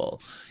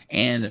accessible.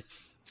 And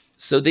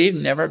so they've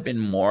never been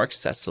more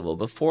accessible.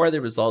 Before,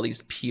 there was all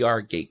these PR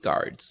gate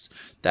guards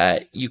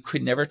that you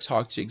could never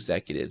talk to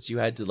executives. You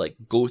had to like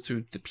go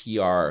through the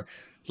PR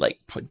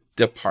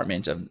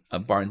department of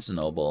Barnes &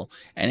 Noble,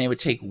 and it would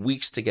take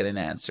weeks to get an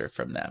answer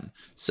from them.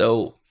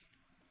 So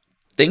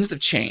things have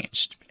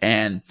changed.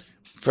 And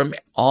from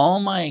all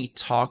my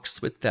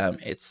talks with them,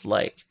 it's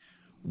like,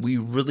 we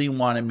really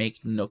want to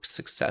make Nook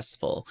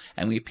successful,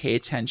 and we pay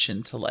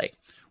attention to like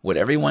what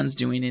everyone's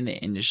doing in the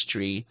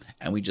industry,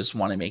 and we just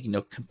want to make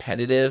Nook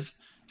competitive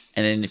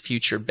and in the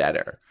future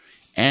better.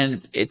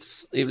 And it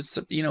was,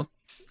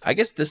 I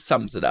guess this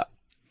sums it up.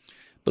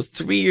 But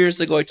 3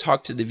 years ago, I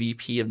talked to the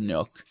VP of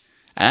Nook.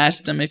 I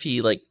asked him if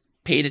he like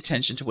paid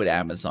attention to what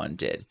Amazon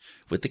did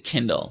with the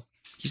Kindle.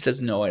 He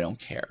says, no, I don't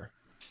care.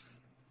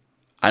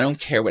 I don't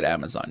care what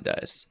Amazon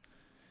does.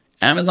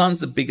 Amazon's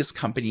the biggest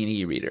company in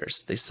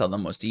e-readers. They sell the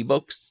most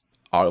ebooks.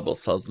 Audible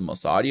sells the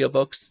most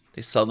audiobooks.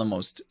 They sell the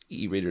most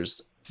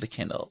e-readers, the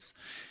Kindles.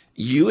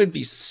 You would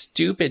be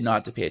stupid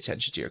not to pay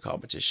attention to your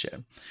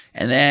competition.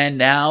 And then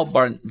now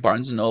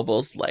Barnes &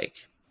 Noble's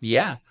like,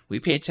 yeah,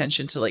 we pay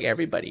attention to like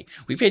everybody.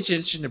 We pay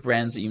attention to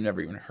brands that you've never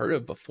even heard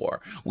of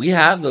before. We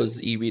have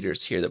those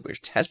e-readers here that we're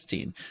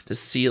testing to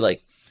see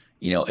like,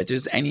 if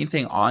there's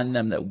anything on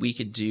them that we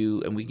could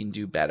do and we can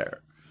do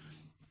better.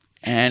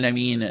 And I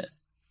mean,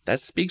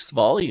 that speaks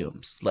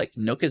volumes. Like,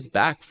 Nook is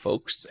back,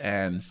 folks.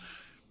 And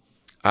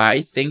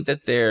I think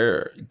that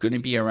they're going to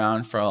be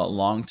around for a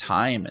long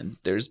time. And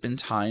there's been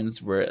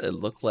times where it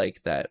looked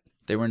like that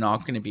they were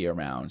not going to be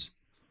around.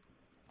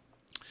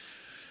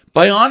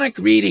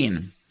 Bionic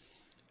reading.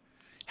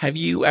 Have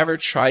you ever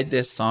tried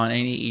this on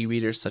any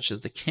e-reader such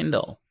as the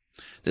Kindle?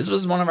 This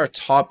was one of our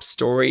top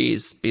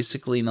stories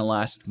basically in the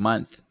last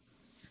month.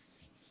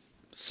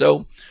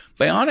 So,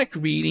 bionic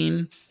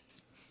reading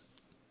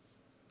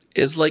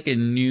is like a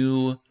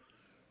new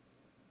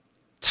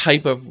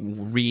type of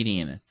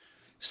reading.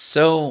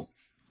 So,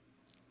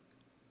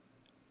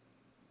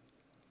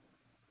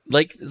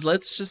 like,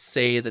 let's just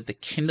say that the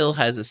Kindle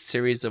has a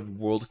series of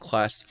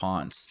world-class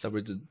fonts that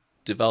were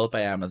developed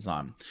by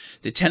Amazon.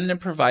 They tend to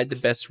provide the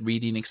best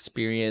reading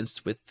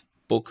experience with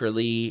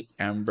Bookerly,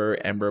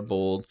 Ember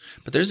Bold,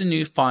 but there's a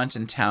new font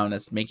in town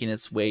that's making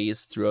its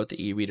ways throughout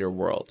the e-reader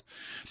world.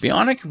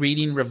 Bionic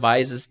reading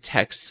revises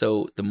text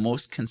so the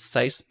most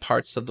concise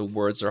parts of the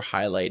words are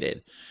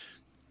highlighted.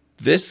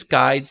 This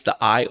guides the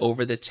eye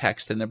over the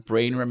text, and the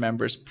brain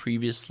remembers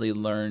previously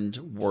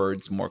learned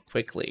words more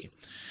quickly.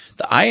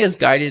 The eye is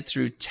guided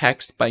through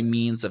text by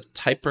means of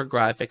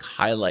typographic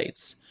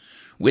highlights.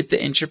 With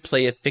the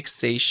interplay of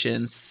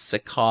fixation,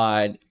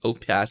 saccade,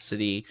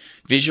 opacity,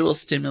 visual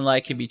stimuli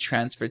can be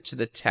transferred to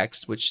the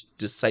text, which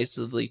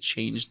decisively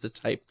change the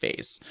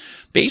typeface.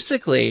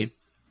 Basically,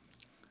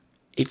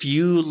 if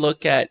you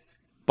look at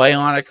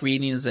bionic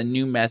reading as a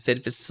new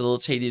method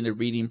facilitating the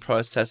reading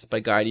process by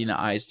guiding the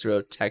eyes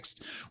throughout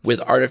text with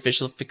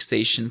artificial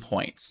fixation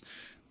points.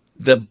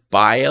 The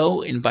bio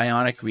in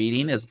bionic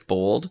reading is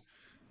bold.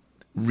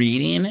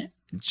 Reading,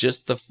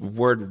 just the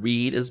word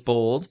read is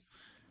bold.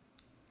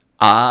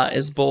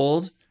 Is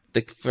bold.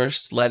 The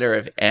first letter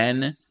of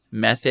N,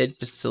 method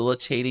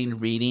facilitating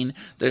reading.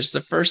 There's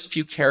the first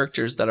few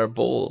characters that are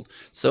bold.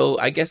 So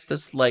I guess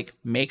this like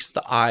makes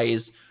the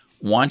eyes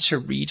want to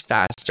read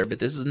faster, but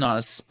this is not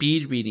a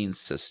speed reading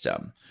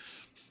system.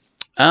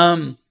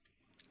 It's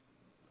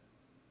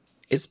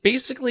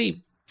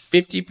basically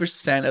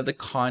 50% of the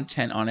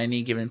content on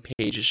any given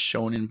page is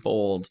shown in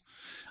bold.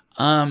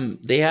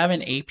 They have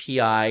an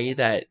API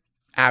that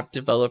app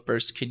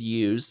developers could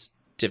use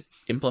to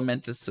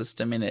implement the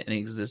system in an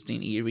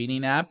existing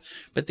e-reading app,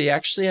 but they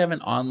actually have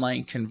an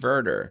online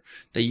converter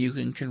that you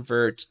can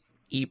convert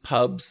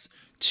EPUBs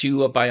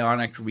to a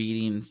bionic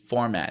reading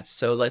format.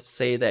 So let's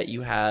say that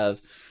you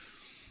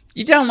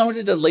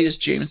downloaded the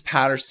latest James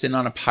Patterson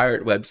on a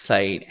pirate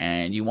website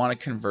and you want to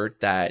convert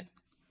that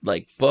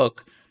like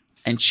book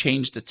and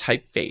change the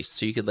typeface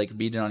so you could like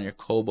read it on your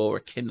Kobo or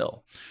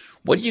Kindle.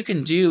 What you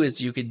can do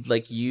is you could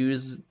like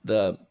use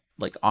the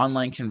like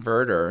online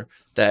converter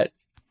that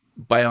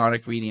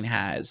bionic reading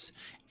has,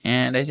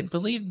 and I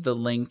believe the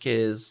link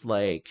is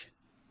like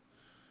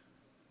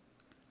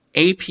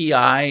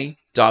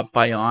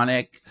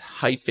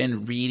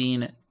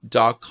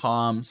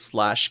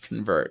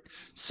api.bionic-reading.com/convert.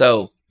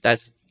 So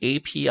that's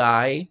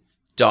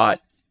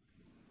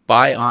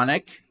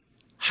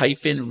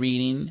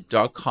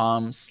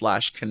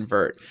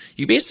api.bionic-reading.com/convert.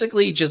 You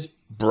basically just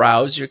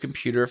browse your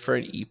computer for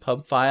an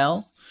EPUB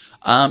file.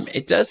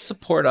 It does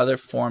support other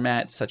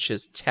formats such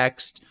as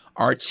text,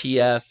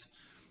 RTF,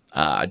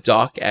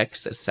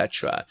 docx,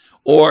 etc.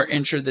 Or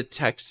enter the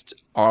text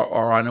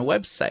or on a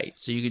website.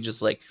 So you can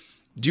just like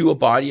do a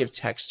body of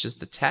text just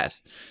to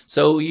test.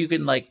 So you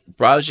can like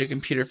browse your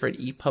computer for an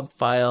EPUB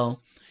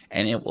file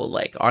and it will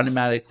like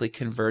automatically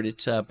convert it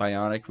to a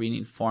bionic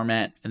reading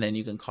format, and then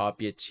you can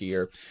copy it to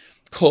your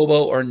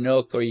Kobo or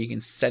Nook, or you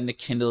can send a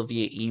Kindle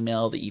via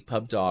email, the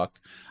EPUB doc,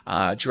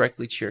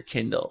 directly to your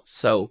Kindle.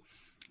 So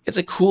It's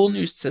a cool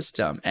new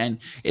system, and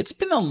it's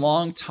been a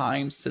long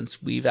time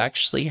since we've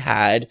actually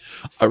had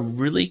a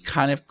really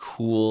kind of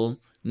cool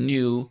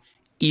new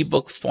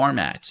ebook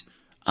format.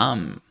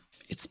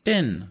 It's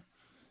been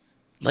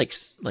like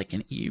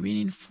an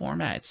e-reading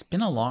format. It's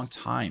been a long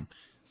time,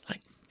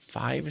 like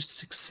 5 or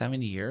 6,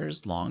 7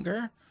 years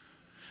longer.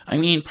 I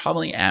mean,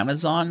 probably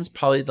Amazon's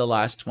probably the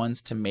last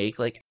ones to make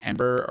like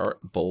Ember or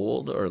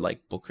Bold or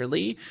like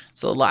Bookerly.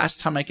 So the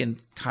last time I can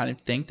kind of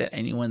think that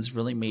anyone's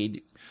really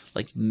made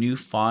like new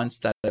fonts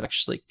that have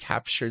actually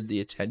captured the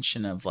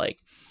attention of like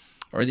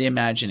or the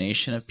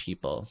imagination of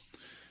people.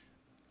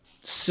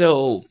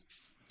 So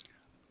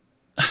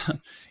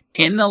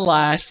in the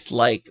last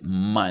like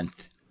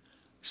month,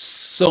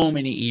 so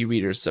many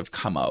e-readers have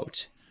come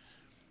out.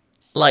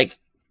 Like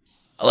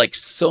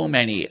so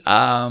many.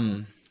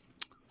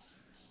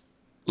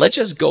 Let's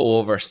just go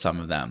over some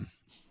of them.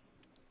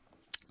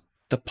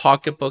 The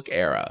Pocketbook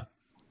Era,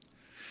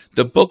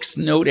 the Books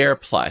Note Air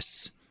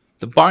Plus,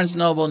 the Barnes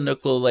Noble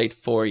Nucleolite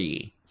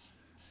 4e,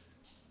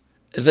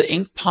 the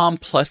Ink Palm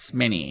Plus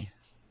Mini,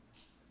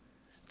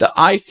 the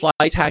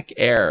iFlyTac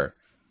Air,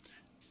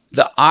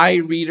 the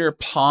iReader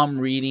Palm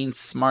Reading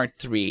Smart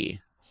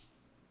 3.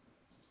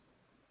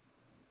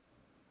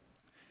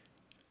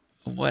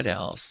 What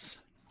else?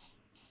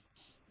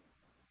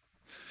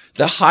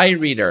 The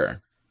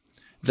HiReader,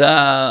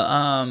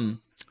 the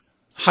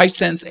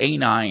Hisense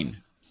A9,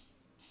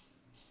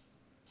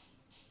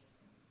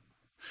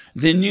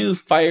 the new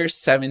Fire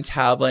 7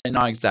 tablet,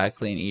 not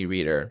exactly an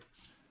e-reader.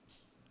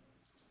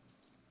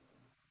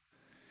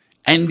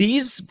 And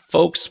these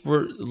folks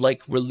were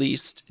like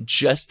released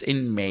just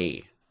in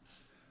May.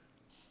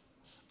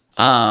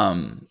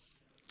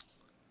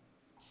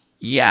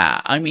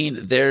 Yeah, I mean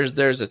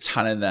there's a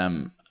ton of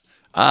them.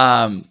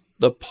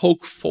 The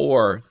Poke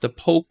 4, the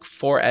Poke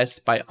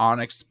 4S by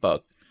Onyx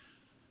Book,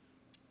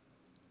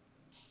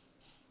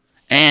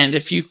 and a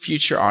few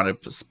future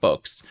Onyx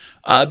books.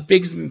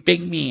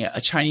 Big Me, a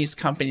Chinese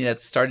company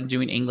that started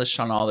doing English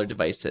on all their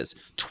devices,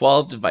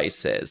 12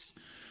 devices.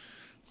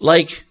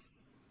 Like,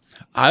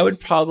 I would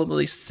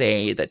probably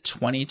say that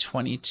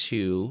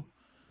 2022,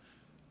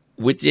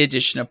 with the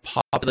addition of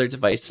popular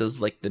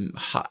devices like the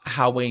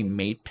Huawei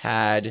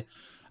MatePad,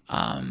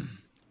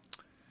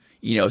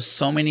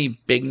 so many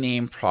big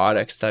name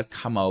products that have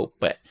come out,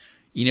 but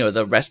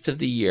the rest of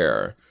the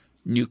year,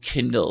 new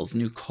Kindles,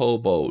 new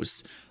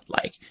Kobos,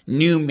 like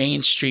new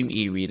mainstream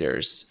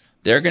e-readers,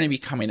 they're going to be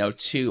coming out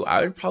too. I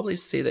would probably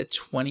say that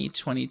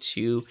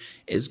 2022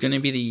 is going to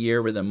be the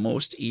year where the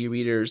most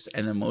e-readers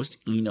and the most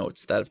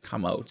e-notes that have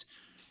come out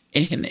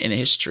in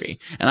history.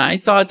 And I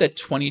thought that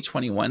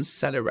 2021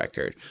 set a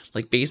record.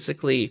 Like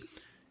basically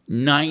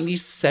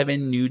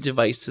 97 new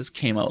devices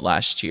came out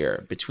last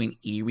year between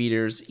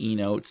e-readers,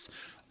 e-notes,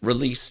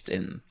 released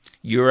in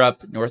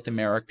Europe, North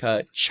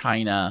America,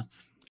 China,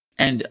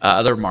 and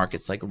other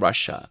markets like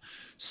Russia.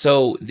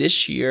 So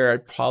this year,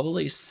 I'd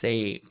probably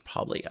say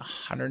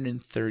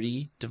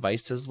 130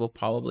 devices will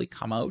probably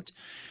come out.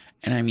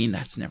 And I mean,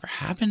 that's never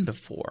happened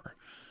before.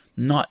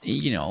 Not,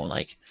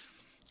 like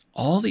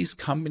all these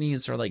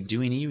companies are like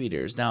doing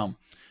e-readers. Now,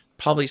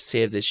 probably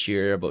say this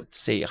year about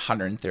say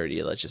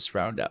 130, let's just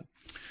round up.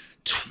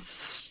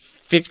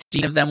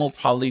 15 of them will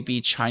probably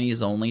be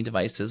Chinese only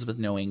devices with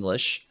no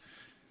English.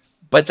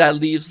 But that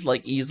leaves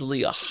like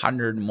easily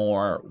 100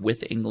 more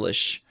with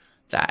English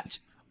that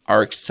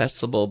are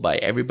accessible by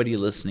everybody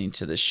listening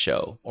to this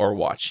show or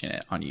watching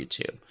it on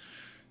YouTube.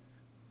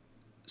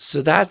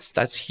 So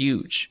that's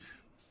huge.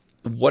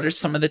 What are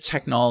some of the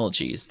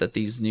technologies that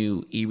these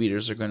new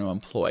e-readers are going to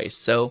employ?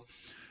 So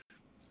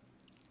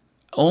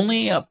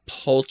only a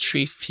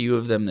paltry few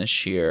of them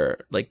this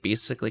year, like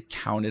basically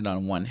counted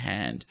on one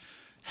hand,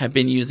 have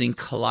been using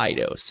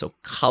Kaleido, so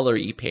color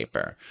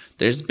e-paper.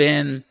 There's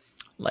been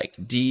like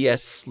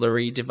DS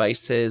slurry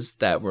devices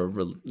that were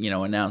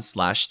announced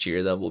last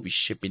year that will be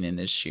shipping in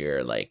this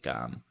year, like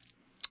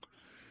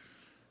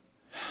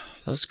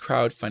those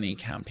crowdfunding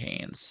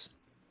campaigns.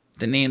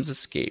 The names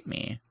escape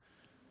me,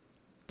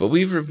 but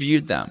we've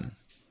reviewed them.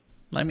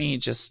 Let me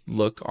just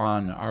look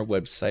on our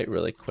website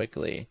really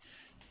quickly.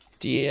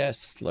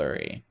 DS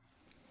slurry.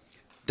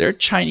 They're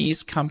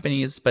Chinese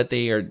companies, but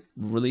they are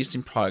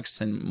releasing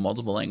products in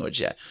multiple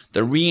languages. Yeah.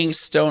 The Ring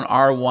Stone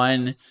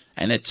R1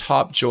 and a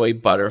Top Joy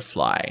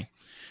Butterfly.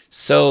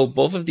 So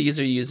both of these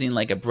are using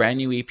like a brand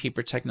new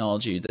e-paper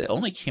technology that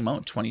only came out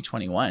in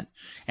 2021.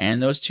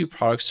 And those two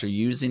products are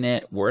using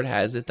it. Word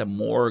has it, the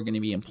more are going to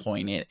be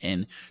employing it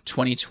in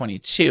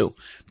 2022.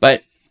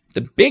 But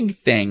the big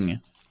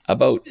thing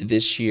about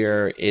this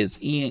year is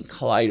E-Ink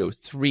Kaleido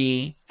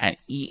 3 and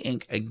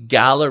E-Ink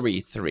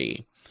Gallery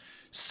 3.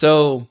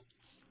 So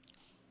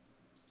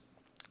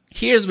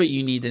here's what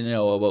you need to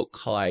know about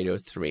Kaleido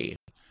 3.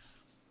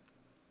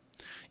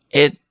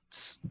 It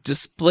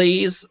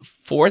displays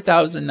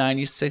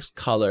 4,096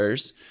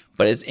 colors,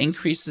 but it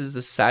increases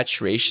the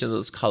saturation of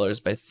those colors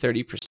by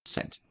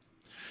 30%.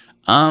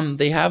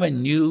 They have a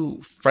new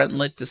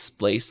frontlit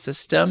display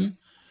system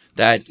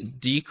that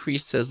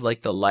decreases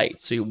like the light.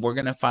 So we're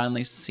going to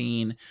finally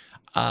see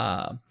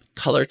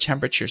color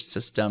temperature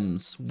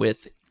systems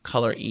with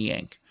Color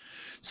E-Ink.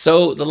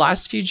 So the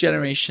last few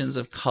generations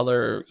of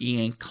Color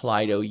E-Ink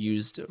Kaleido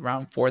used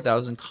around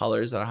 4,000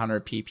 colors at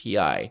 100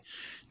 ppi.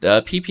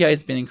 The ppi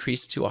has been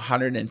increased to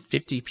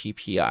 150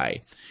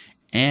 ppi,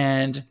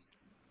 and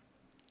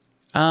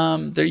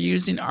they're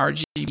using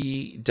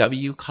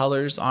RGBW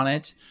colors on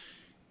it.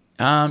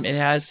 It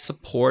has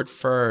support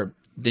for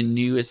the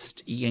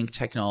newest e-ink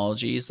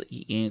technologies, like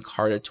e-ink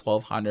Carta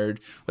 1200,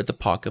 what the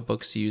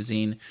pocketbook's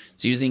using.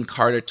 It's using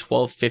Carta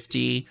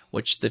 1250,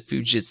 which the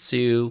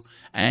Fujitsu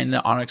and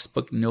the Onyx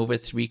Book Nova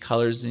 3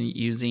 colors are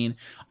using.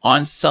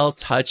 On Cell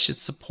Touch, it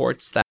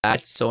supports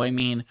that. So, I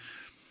mean,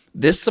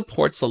 this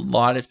supports a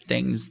lot of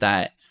things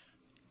that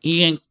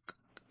e-ink,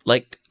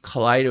 like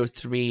Kaleido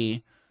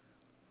 3,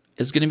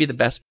 is going to be the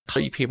best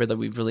color paper that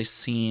we've really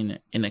seen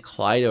in the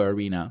Kaleido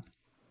arena.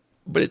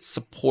 But it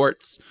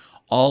supports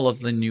all of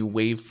the new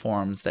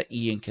waveforms that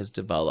e-ink has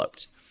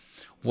developed.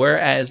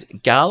 Whereas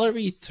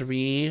Gallery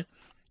 3,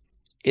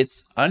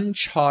 it's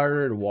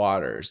uncharted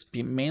waters,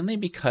 mainly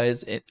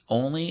because it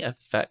only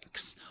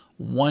affects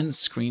one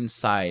screen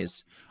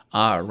size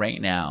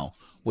right now,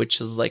 which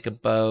is like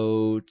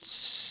about,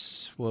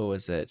 what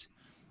was it?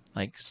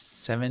 Like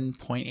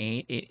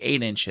 7.8,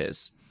 8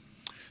 inches.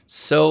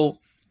 So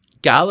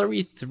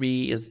Gallery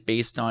 3 is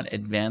based on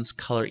advanced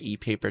color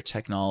e-paper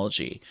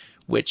technology,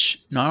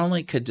 which not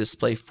only could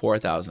display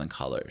 4,000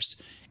 colors,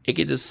 it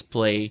could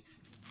display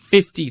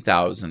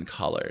 50,000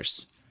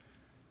 colors.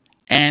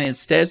 And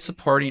instead of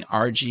supporting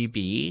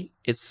RGB,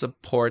 it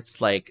supports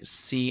like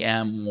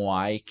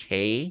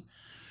CMYK.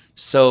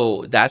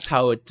 So that's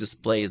how it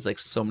displays like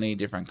so many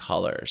different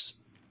colors.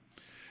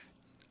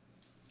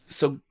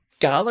 So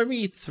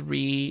Gallery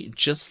 3,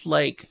 just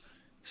like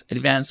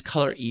advanced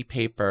color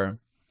e-paper,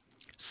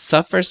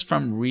 suffers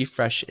from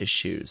refresh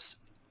issues.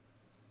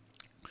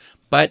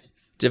 But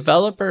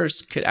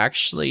developers could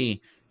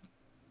actually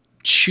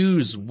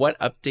choose what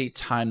update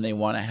time they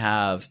want to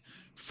have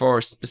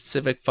for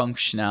specific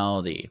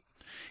functionality.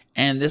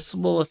 And this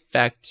will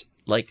affect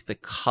like the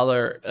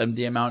color,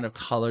 the amount of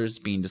colors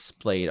being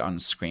displayed on the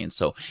screen.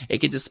 So it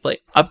could display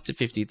up to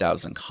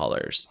 50,000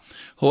 colors.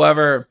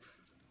 However,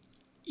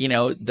 you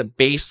know, the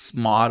base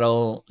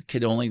model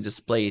could only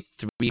display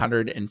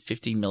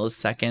 350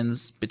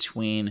 milliseconds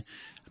between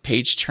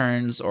page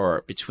turns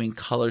or between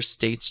color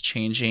states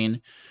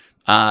changing.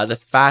 The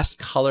fast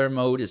color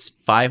mode is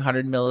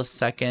 500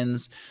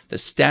 milliseconds. The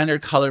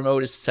standard color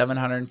mode is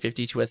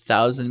 750 to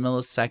 1,000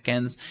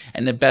 milliseconds.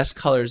 And the best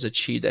color is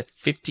achieved at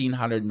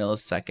 1,500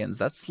 milliseconds.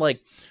 That's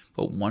like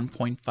about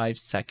 1.5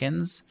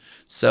 seconds.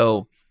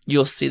 So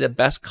you'll see the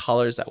best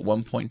colors at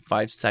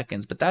 1.5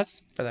 seconds. But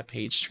that's for the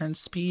page turn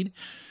speed.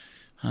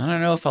 I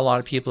don't know if a lot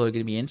of people are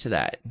going to be into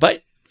that.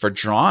 But for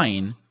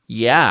drawing,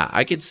 yeah,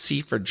 I could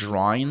see for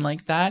drawing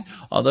like that,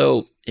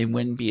 although it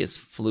wouldn't be as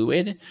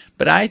fluid.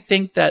 But I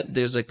think that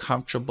there's a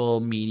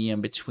comfortable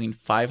medium between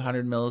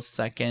 500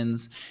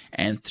 milliseconds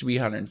and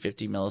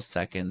 350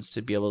 milliseconds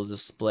to be able to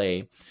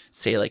display,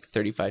 say, like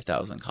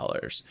 35,000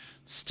 colors.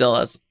 Still,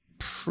 that's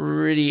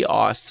pretty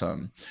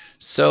awesome.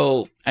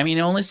 So, I mean,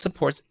 it only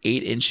supports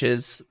 8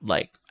 inches,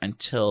 like,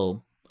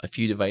 until a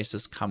few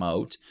devices come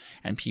out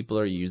and people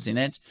are using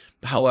it.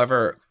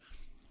 However,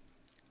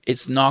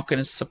 it's not going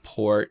to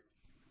support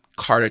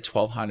Carta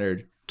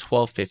 1200,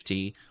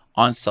 1250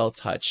 on Cell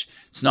Touch.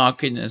 It's not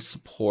going to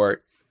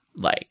support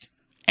like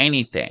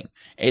anything.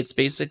 It's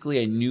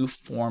basically a new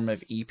form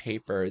of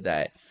e-paper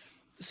that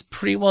is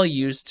pretty well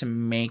used to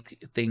make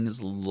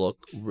things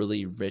look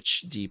really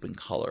rich, deep, and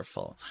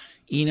colorful.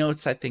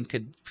 eNotes, I think,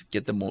 could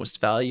get the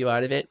most value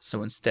out of it.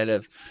 So instead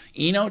of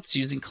eNotes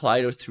using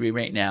Kaleido 3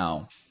 right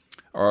now,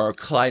 or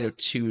Kaleido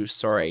 2,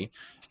 sorry,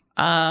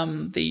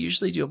 they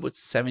usually do about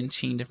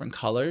 17 different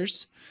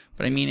colors.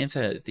 But I mean, if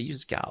they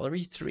use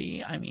Gallery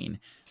 3, I mean,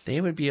 they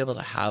would be able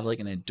to have like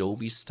an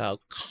Adobe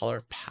style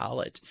color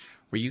palette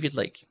where you could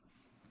like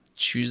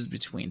choose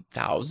between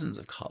thousands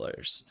of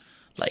colors,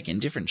 like in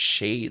different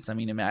shades. I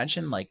mean,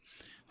 imagine like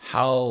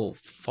how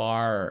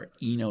far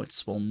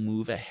eNotes will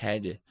move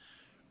ahead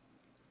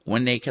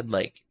when they could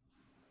like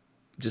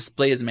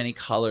display as many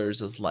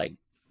colors as like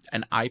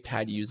an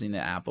iPad using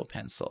an Apple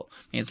Pencil. I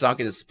mean, it's not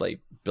going to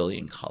display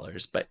billion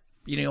colors, but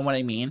you know what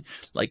I mean?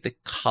 Like the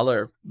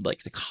color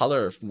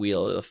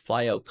wheel, the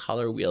flyout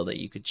color wheel that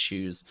you could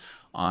choose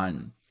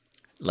on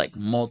like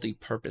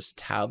multi-purpose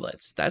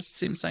tablets. That's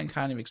the same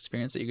kind of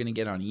experience that you're going to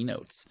get on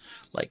eNotes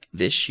like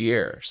this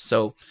year.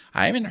 So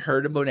I haven't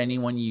heard about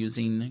anyone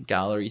using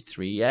Gallery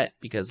 3 yet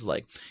because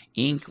like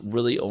Ink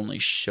really only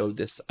showed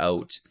this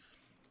out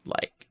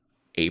like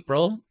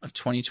April of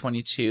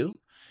 2022.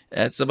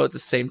 That's about the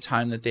same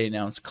time that they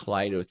announced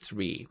Kaleido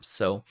 3.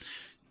 So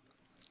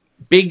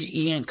big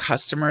e-ink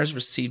customers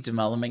receive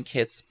development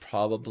kits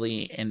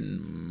probably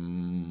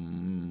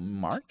in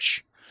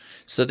March.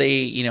 So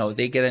they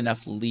get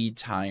enough lead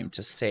time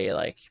to say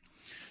like,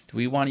 do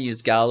we want to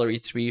use Gallery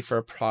 3 for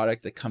a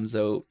product that comes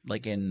out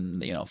like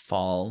in,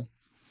 fall,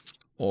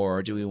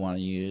 or do we want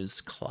to use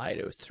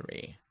Kaleido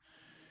 3?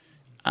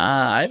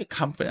 I have a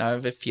company. I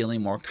have a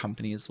feeling more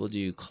companies will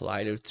do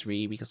Kaleido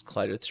 3 because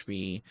Kaleido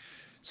 3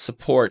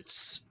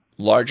 supports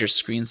larger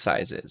screen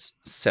sizes: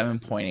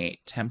 7.8,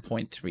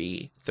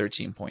 10.3,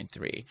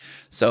 13.3.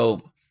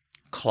 So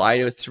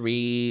Kaleido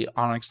 3,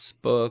 Onyx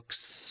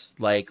Books,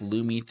 like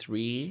Lumi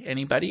 3,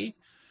 anybody?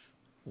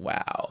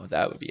 Wow,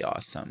 that would be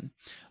awesome.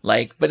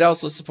 Like, but it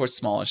also supports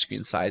smaller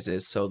screen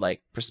sizes. So,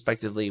 like,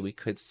 prospectively, we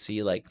could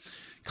see like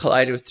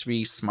Kaleido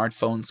 3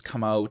 smartphones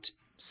come out,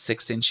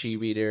 6-inch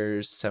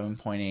e-readers,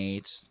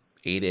 7.8,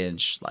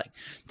 8-inch. Like,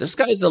 the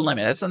sky's the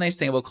limit. That's the nice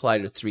thing about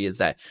Kaleido 3 is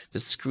that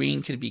the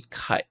screen could be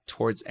cut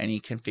towards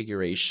any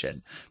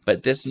configuration.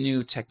 But this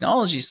new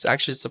technology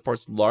actually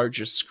supports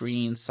larger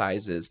screen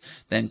sizes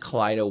than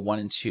Kaleido 1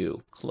 and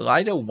 2.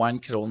 Kaleido 1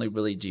 could only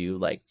really do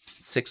like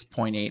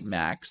 6.8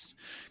 max.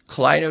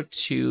 Kaleido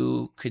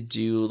 2 could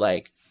do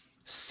like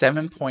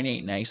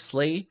 7.8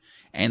 nicely,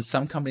 and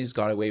some companies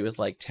got away with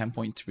like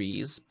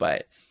 10.3s,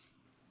 but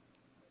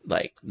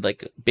like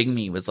Big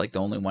Me was like the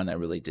only one that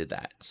really did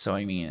that. So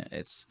I mean,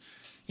 it's,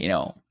 you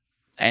know,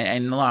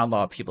 and a lot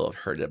of people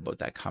have heard about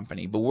that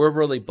company, but we're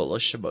really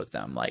bullish about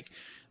them. Like,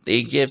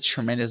 they give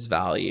tremendous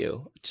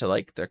value to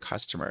like their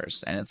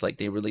customers, and it's like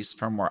they release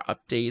firmware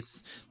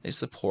updates. They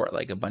support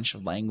like a bunch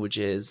of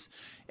languages.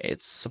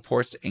 It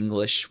supports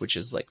English, which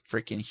is like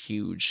freaking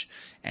huge.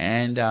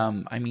 And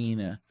I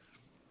mean,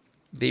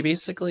 they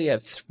basically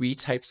have three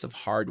types of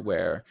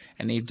hardware,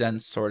 and they've done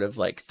sort of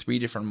like three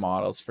different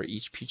models for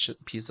each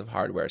piece of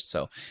hardware.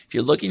 So if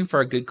you're looking for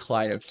a good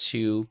Kaleido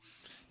 2,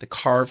 the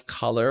Carve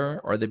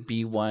Color or the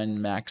B1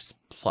 Max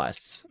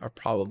Plus are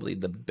probably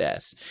the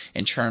best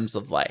in terms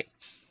of like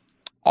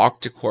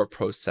octa-core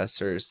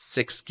processors,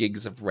 6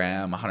 gigs of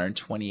RAM,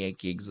 128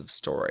 gigs of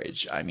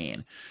storage. I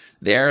mean,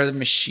 their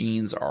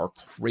machines are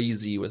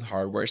crazy with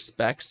hardware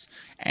specs,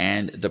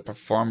 and the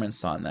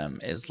performance on them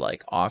is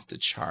like off the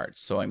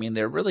charts. So I mean,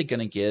 they're really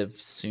going to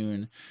give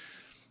soon,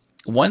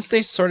 once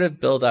they sort of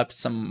build up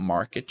some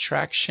market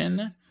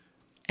traction.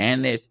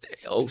 And it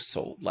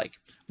also, like,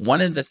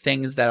 one of the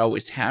things that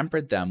always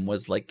hampered them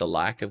was like the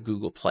lack of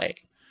Google Play.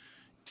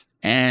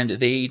 And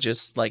they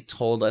just like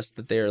told us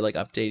that they're like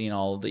updating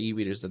all the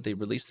e-readers that they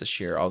released this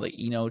year, all the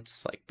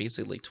e-notes, like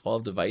basically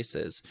 12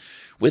 devices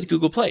with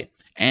Google Play.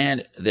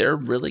 And they're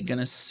really going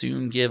to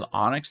soon give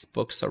Onyx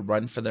Books a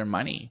run for their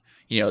money.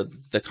 You know,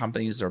 the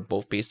companies are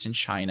both based in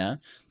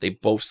China. They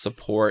both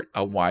support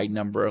a wide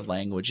number of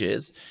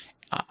languages.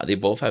 They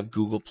both have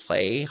Google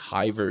Play,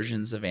 high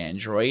versions of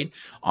Android.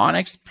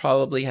 Onyx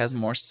probably has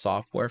more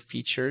software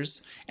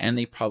features, and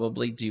they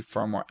probably do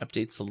firmware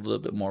updates a little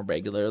bit more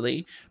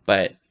regularly.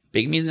 But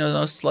Big Me's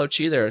no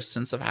slouch either.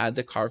 Since I've had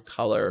the Carve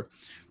Color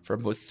for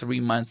about 3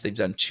 months, they've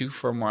done 2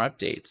 firmware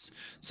updates.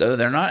 So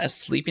they're not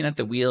sleeping at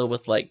the wheel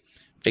with like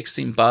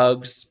fixing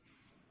bugs,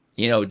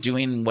 you know,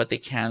 doing what they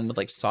can with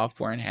like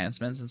software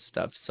enhancements and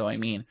stuff. So I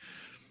mean,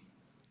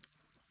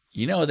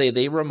 you know,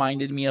 they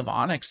reminded me of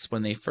Onyx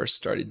when they first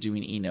started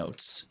doing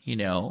e-notes. You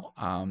know,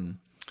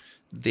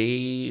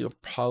 they were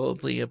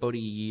probably about a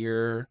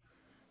year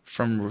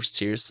from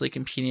seriously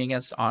competing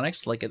against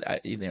Onyx. Like,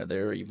 you know,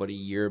 they're about a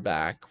year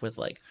back with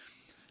like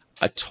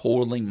a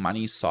totally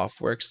money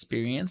software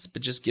experience,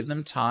 but just give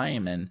them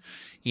time and,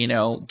 you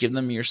know, give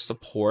them your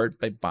support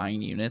by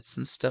buying units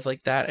and stuff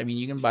like that. I mean,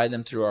 you can buy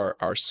them through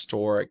our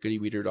store at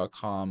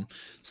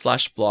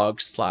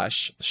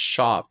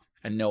goodyreader.com/blog/shop,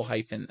 and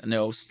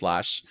no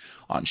slash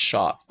on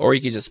shop, or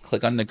you can just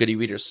click on the Goody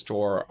Reader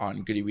store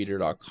on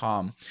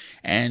goodyreader.com.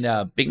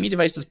 And Big Me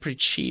device is pretty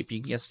cheap. You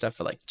can get stuff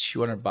for like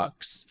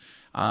 $200.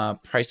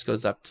 Price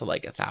goes up to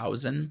like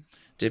 1,000.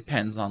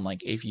 Depends on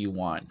like if you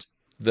want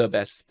the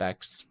best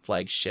specs,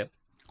 flagship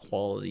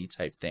quality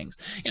type things.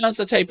 You know, it's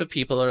the type of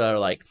people that are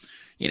like,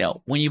 you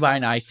know, when you buy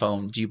an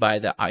iPhone, do you buy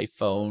the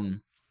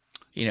iPhone,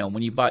 you know,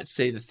 when you buy,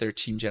 say the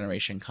 13th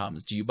generation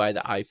comes, do you buy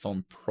the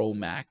iPhone Pro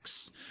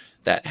Max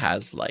that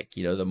has like,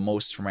 you know, the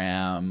most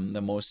RAM,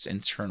 the most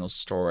internal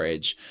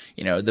storage,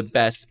 you know, the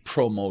best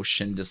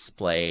ProMotion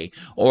display?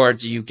 Or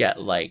do you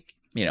get like,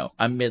 you know,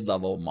 a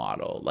mid-level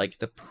model like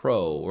the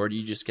Pro, or do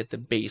you just get the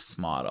base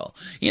model?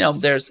 You know,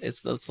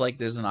 it's like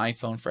there's an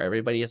iPhone for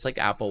everybody. It's like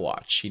Apple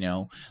Watch, you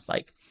know,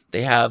 like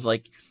they have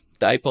like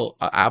the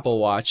Apple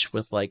Watch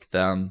with like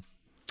the,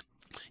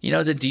 you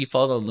know, the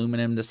default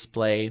aluminum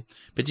display.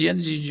 But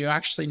did you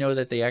actually know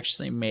that they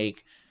actually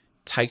make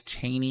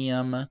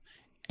titanium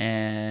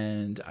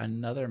and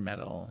another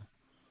metal?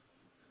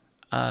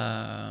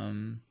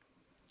 Um,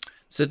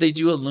 So they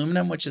do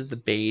aluminum, which is the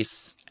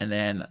base, and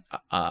then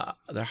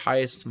their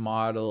highest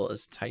model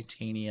is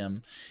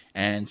titanium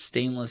and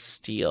stainless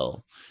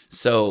steel.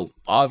 So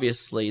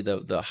obviously,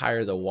 the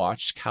higher the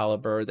watch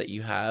caliber that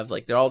you have,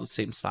 like they're all the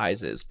same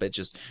sizes, but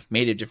just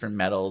made of different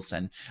metals.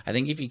 And I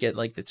think if you get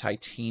like the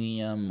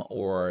titanium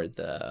or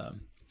the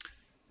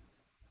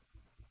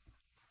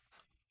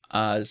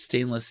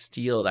stainless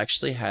steel, it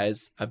actually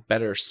has a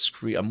better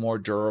screen, a more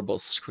durable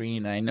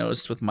screen. And I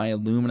noticed with my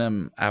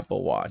aluminum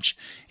Apple Watch,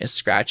 it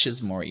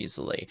scratches more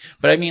easily.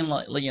 But I mean,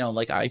 like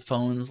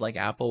iPhones, like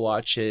Apple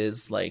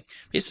Watches, like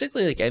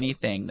basically like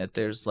anything that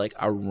there's like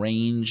a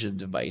range of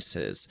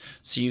devices.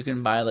 So you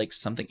can buy like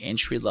something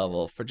entry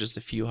level for just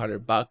a few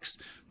 $100,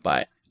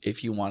 but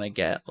if you want to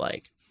get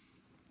like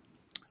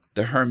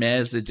the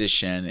Hermes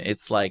edition,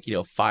 it's like,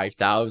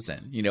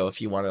 5,000,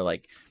 if you want to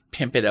like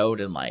pimp it out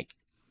and like,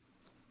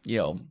 you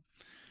know,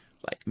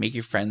 like make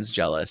your friends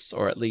jealous,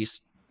 or at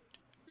least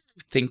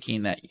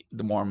thinking that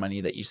the more money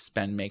that you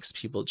spend makes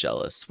people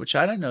jealous, which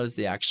I don't know is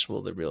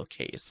the real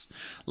case.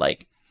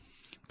 Like,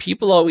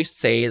 people always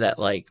say that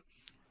like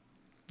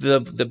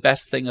the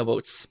best thing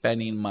about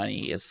spending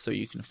money is so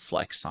you can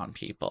flex on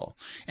people.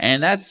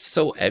 And that's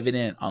so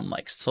evident on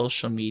like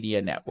social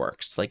media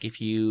networks. Like if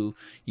you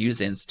use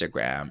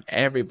Instagram,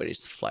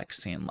 everybody's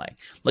flexing. Like,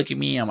 look at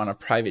me, I'm on a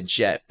private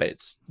jet, but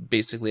it's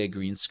basically a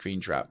green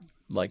screen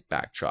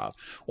backdrop.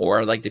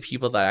 Or like the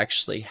people that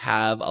actually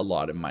have a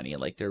lot of money,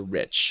 like they're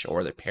rich,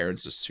 or their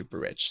parents are super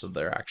rich, so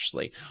they're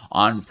actually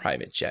on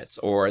private jets,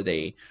 or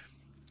they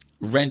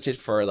rent it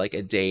for like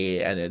a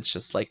day and it's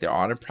just like they're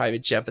on a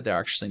private jet but they're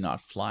actually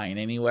not flying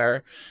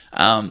anywhere.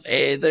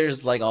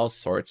 There's like all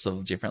sorts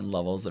of different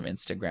levels of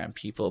Instagram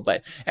people,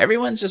 but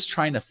everyone's just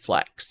trying to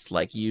flex,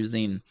 like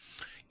using,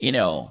 you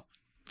know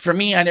for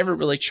me, I never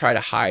really try to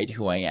hide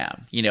who I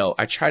am.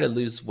 I try to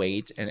lose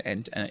weight,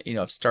 and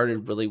I've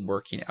started really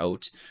working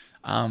out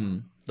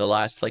the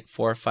last like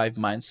 4 or 5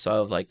 months.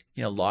 So I've like,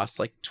 lost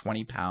like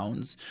 20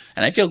 pounds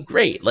and I feel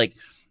great. Like,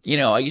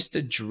 I used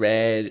to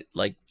dread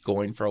like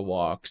going for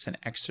walks and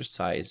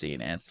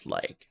exercising, and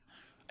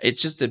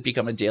it's just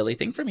become a daily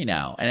thing for me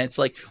now. And it's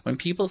like when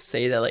people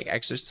say that like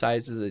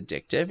exercise is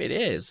addictive, it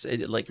is.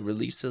 It like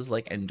releases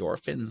like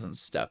endorphins and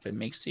stuff. It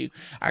makes you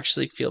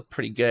actually feel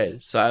pretty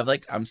good. So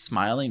I'm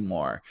smiling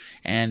more,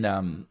 and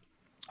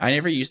I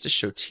never used to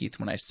show teeth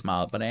when I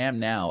smiled, but I am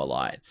now a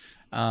lot.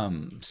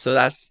 So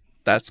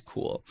that's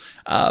cool.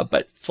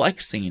 But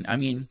flexing, I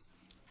mean,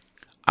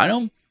 I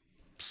don't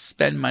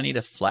spend money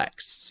to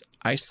flex.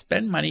 I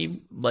spend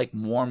money, like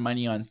more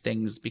money, on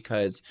things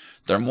because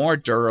they're more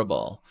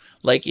durable.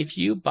 Like if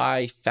you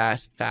buy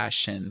fast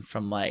fashion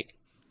from like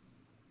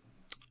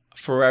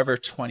Forever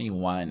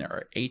 21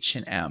 or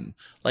H&M,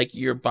 like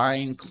you're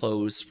buying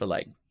clothes for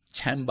like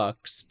 $10,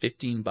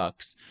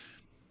 $15.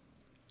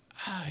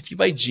 If you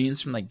buy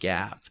jeans from the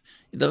Gap,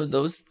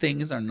 those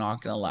things are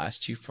not going to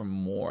last you for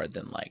more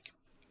than like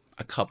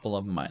a couple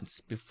of months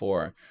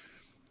before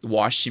the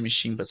washing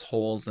machine puts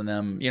holes in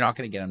them. You're not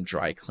going to get them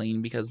dry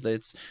clean because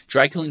it's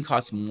dry clean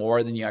costs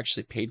more than you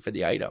actually paid for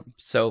the item.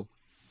 So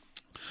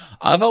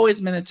I've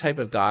always been the type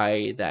of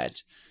guy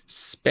that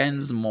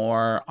spends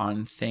more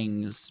on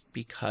things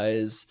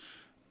because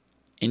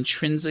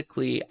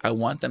intrinsically I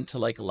want them to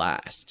like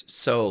last.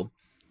 So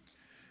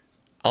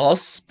I'll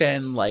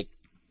spend like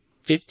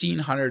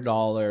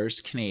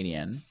 $1,500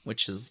 Canadian,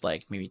 which is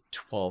like maybe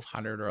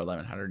 1,200 or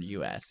 1,100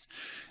 US,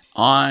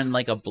 on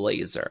like a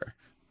blazer,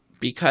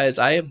 because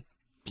I have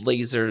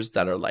blazers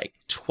that are like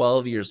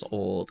 12 years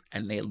old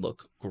and they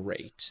look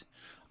great.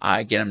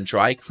 I get them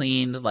dry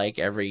cleaned like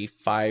every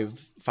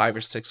five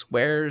or six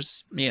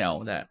wears,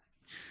 that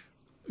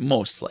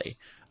mostly.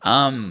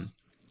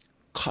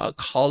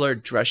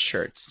 Collared dress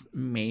shirts,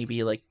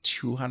 maybe like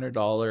 $200,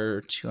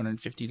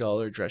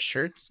 $250 dress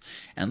shirts,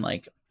 and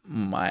like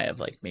I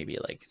have like maybe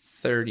like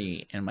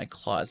 30 in my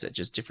closet,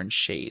 just different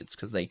shades,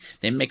 because they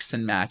mix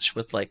and match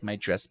with like my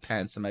dress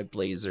pants and my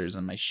blazers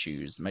and my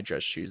shoes, my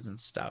dress shoes and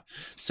stuff.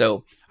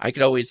 So I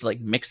could always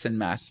like mix and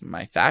match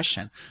my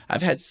fashion.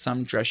 I've had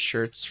some dress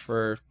shirts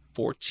for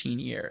 14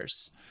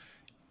 years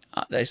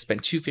that I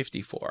spent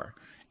 $250 for.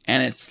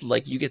 And it's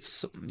like you get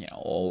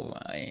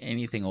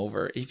anything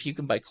over, if you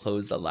can buy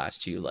clothes that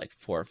last you like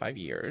 4 or 5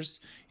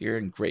 years, you're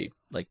in great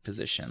like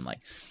position. Like,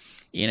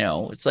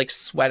 it's like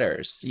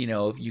sweaters.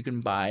 If you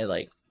can buy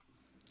like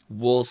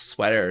wool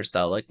sweaters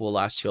that like will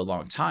last you a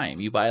long time.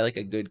 You buy like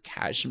a good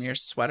cashmere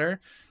sweater,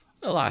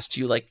 it'll last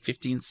you like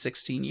 15,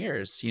 16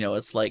 years.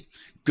 It's like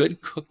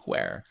good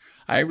cookware.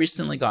 I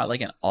recently got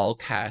like an all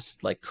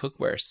cast like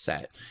cookware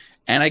set,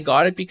 and I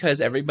got it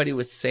because everybody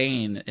was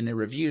saying in the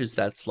reviews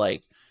that's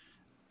like,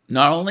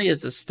 not only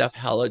is this stuff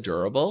hella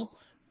durable,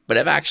 but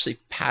I've actually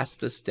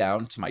passed this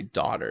down to my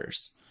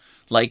daughters.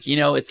 Like,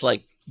 it's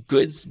like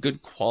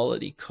good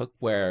quality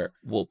cookware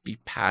will be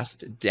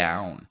passed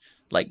down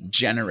like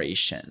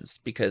generations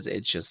because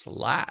it just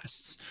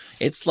lasts.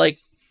 It's like,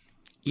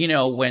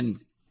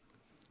 when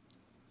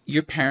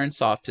your parents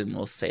often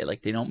will say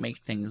like they don't make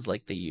things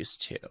like they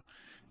used to.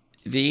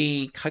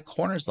 They cut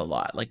corners a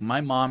lot. Like my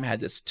mom had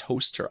this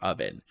toaster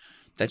oven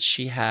that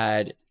she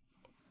had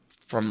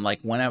from like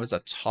when I was a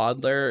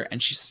toddler,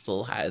 and she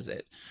still has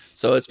it.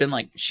 So it's been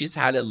like she's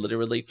had it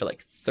literally for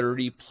like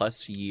 30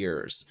 plus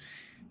years.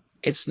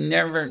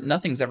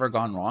 Nothing's ever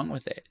gone wrong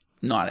with it.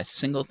 Not a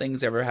single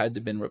thing's ever had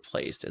to been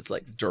replaced. It's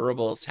like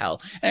durable as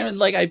hell. And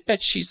like I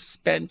bet she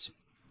spent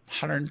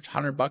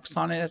 $100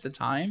 on it at the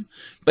time.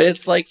 But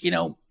it's like,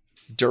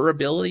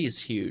 durability is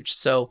huge.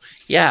 So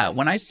yeah,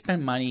 when I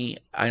spend money,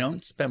 I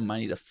don't spend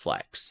money to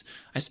flex.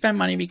 I spend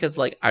money because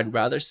like I'd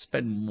rather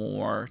spend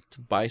more to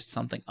buy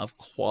something of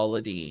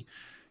quality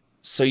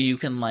so you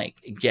can like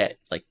get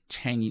like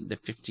 10 to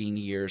 15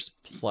 years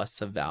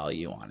plus of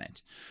value on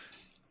it,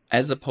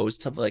 as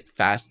opposed to like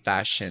fast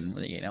fashion,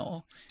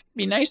 it'd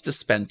be nice to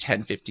spend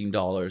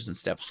 $10-15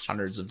 instead of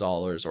hundreds of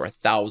dollars or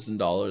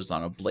 $1,000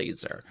 on a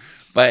blazer.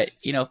 But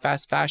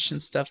fast fashion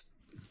stuff,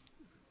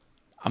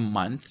 a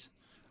month,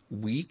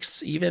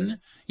 weeks even.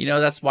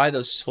 That's why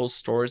those whole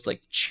stores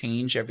like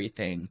change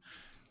everything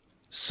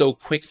so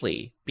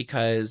quickly,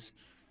 because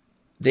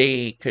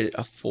they could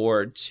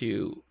afford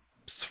to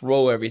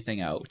throw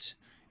everything out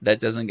that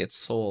doesn't get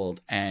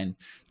sold and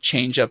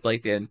change up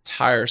like the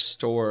entire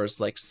store's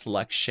like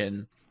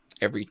selection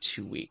every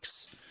 2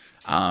 weeks.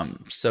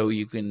 So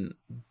you can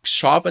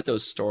shop at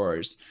those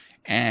stores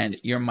and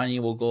your money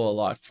will go a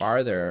lot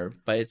farther,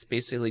 but it's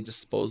basically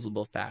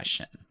disposable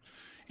fashion.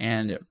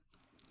 And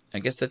I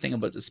guess the thing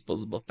about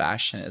disposable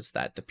fashion is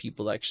that the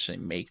people that actually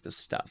make the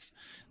stuff,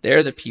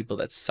 they're the people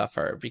that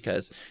suffer.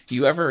 Because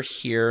you ever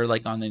hear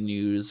like on the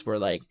news where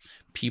like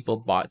people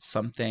bought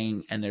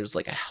something and there's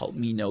like a help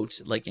me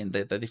note like in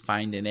that they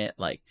find in it,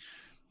 like,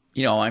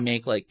 I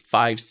make like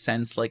 5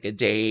 cents like a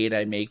day and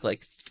I make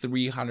like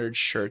 300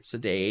 shirts a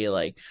day,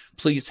 like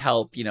please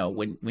help.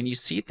 When you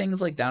see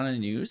things like down in the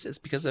news, it's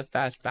because of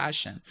fast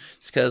fashion.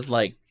 It's because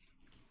like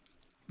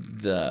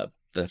the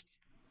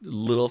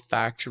little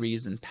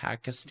factories in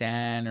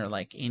Pakistan or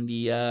like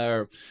India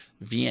or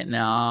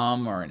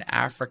Vietnam or in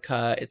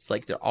Africa, it's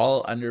like they're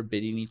all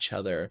underbidding each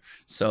other.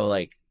 So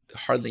like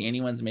hardly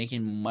anyone's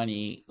making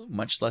money,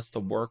 much less the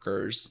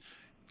workers,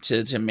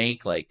 to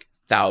make like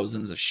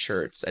thousands of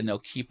shirts, and they'll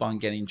keep on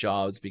getting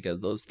jobs because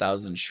those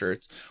 1,000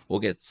 shirts will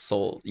get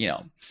sold,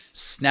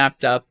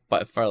 snapped up,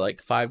 but for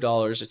like $5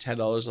 or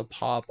 $10 a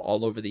pop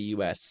all over the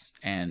US.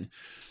 And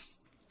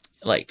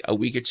like a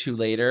week or two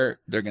later,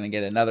 they're going to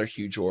get another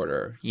huge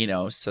order,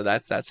 so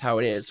that's how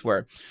it is.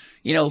 Where,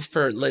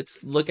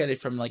 let's look at it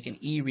from like an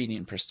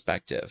e-reading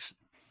perspective.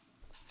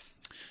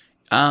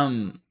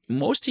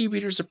 Most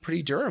e-readers are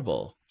pretty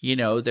durable.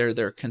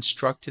 They're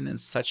constructed in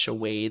such a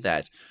way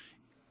that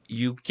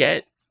you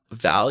get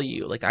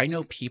value. Like I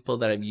know people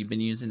that have been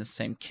using the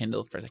same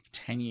Kindle for like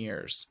 10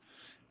 years.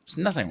 There's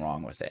nothing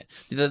wrong with it.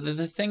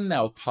 The thing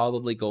that will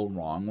probably go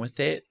wrong with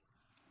it,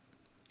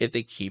 if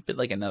they keep it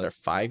like another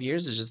 5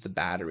 years, is just the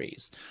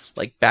batteries.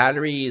 Like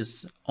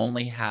batteries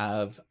only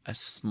have a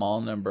small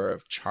number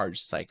of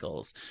charge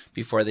cycles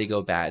before they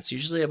go bad. It's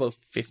usually about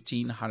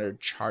 1,500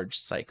 charge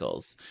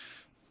cycles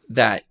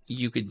that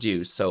you could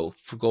do. So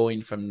for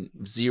going from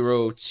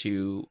 0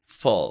 to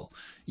full,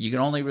 you can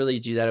only really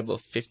do that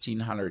about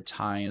 1,500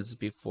 times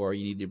before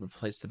you need to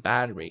replace the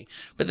battery.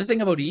 But the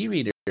thing about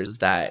e-readers is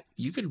that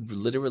you could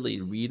literally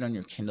read on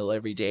your Kindle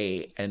every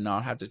day and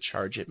not have to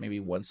charge it maybe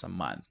once a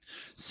month.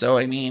 So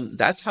I mean,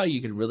 that's how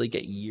you could really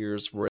get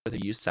years worth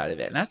of use out of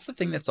it. And that's the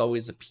thing that's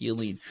always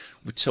appealing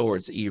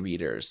towards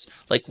e-readers.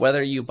 Like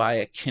whether you buy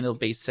a Kindle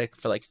Basic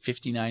for like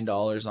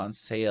 $59 on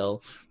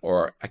sale,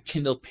 or a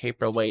Kindle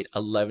Paperwhite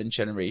 11th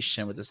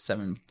generation with a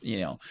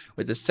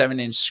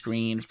 7-inch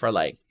screen for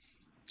like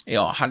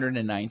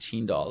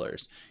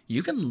 $119,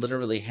 you can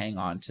literally hang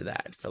on to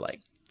that for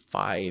like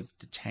 5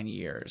 to 10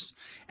 years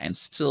and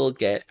still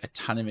get a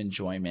ton of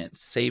enjoyment,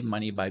 save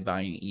money by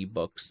buying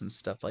ebooks and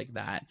stuff like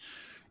that.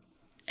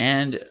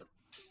 And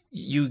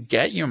you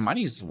get your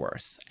money's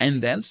worth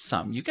and then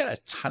some. You get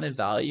a ton of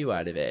value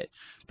out of it.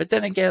 But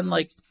then again,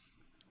 like,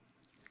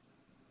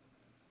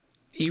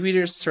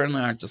 e-readers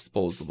certainly aren't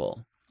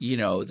disposable.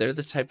 They're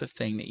the type of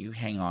thing that you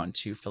hang on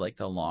to for like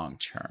the long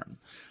term.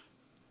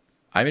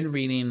 I've been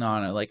reading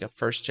on a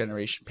first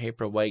generation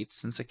Paperwhite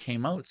since it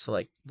came out. So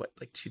like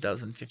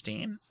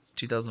 2015,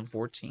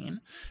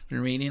 2014,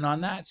 been reading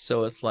on that.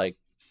 So it's like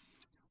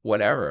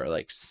whatever,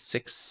 like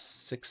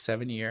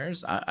 7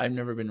 years. I've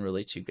never been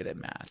really too good at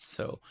math.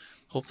 So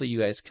hopefully you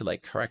guys could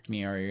like correct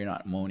me, or you're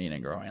not moaning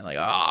and groaning like,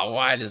 oh,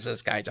 what is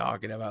this guy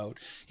talking about?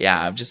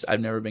 Yeah, I've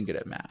never been good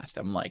at math.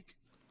 I'm like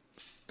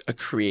a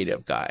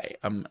creative guy.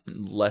 I'm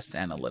less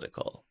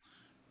analytical.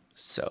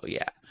 So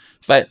yeah,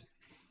 but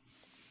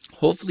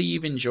hopefully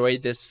you've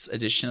enjoyed this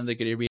edition of the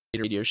Good E-Reader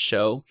Radio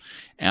Show.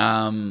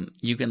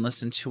 You can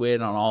listen to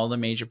it on all the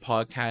major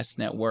podcast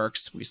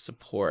networks. We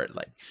support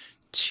like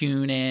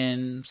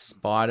TuneIn,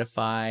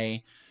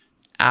 Spotify,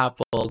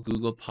 Apple,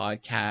 Google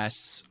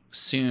Podcasts.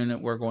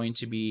 Soon we're going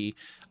to be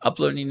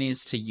uploading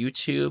these to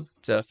YouTube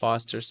to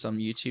foster some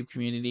YouTube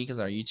community, because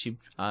our YouTube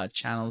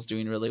channel is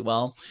doing really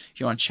well. If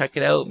you want to check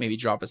it out, maybe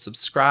drop a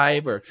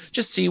subscribe or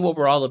just see what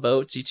we're all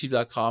about. It's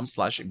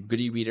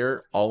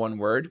youtube.com/goodereader, all one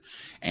word.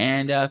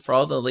 And for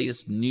all the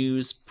latest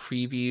news,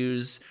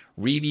 previews,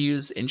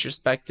 reviews,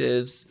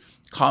 introspectives,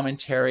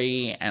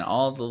 commentary, and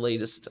all the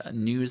latest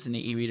news in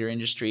the e-reader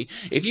industry.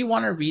 If you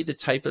want to read the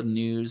type of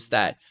news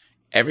that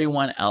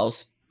everyone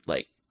else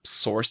like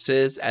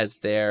sources as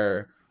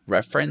their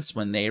reference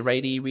when they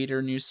write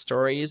e-reader news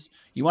stories,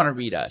 you want to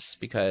read us,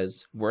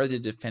 because we're the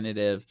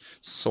definitive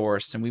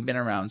source, and we've been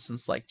around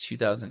since like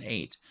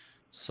 2008.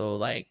 So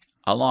like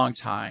a long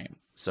time.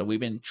 So we've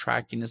been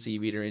tracking this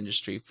e-reader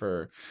industry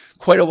for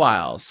quite a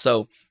while.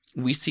 So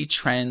we see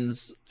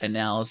trends,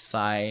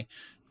 analysis,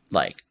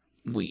 like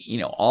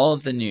all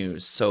of the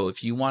news. So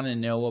if you want to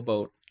know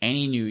about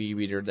any new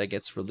e-reader that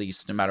gets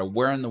released, no matter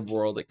where in the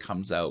world it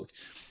comes out,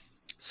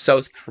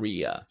 South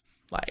Korea,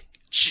 like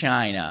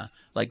China,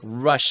 like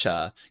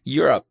Russia,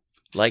 Europe,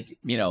 like,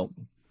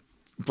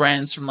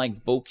 brands from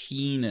like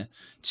Bokin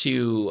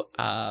to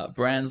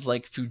brands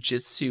like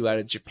Fujitsu out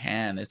of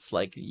Japan. It's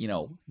like,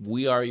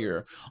 we are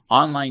your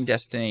online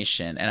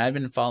destination. And I've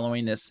been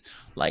following this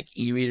like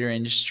e-reader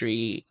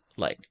industry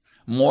like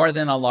more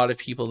than a lot of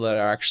people that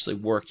are actually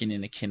working in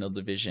the Kindle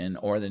division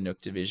or the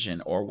Nook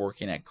division or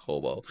working at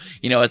Kobo.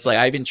 It's like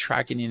I've been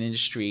tracking an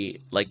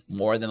industry like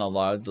more than a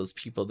lot of those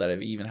people that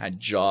have even had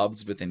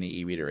jobs within the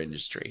e-reader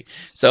industry.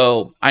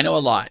 So I know a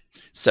lot.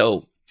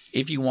 So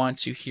if you want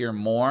to hear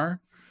more,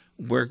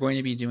 we're going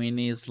to be doing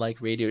these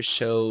like radio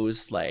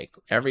shows like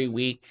every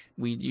week.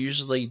 We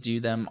usually do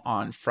them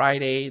on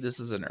Friday. This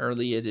is an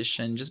early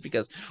edition just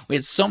because we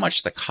had so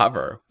much to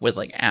cover with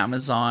like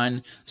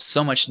Amazon,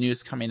 so much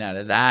news coming out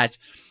of that,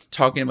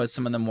 talking about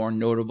some of the more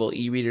notable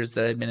e-readers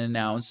that have been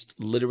announced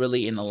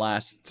literally in the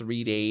last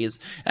 3 days.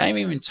 And I've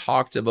even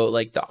talked about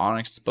like the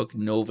Onyx Book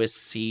Novus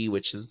C,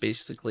 which is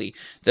basically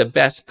the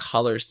best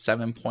color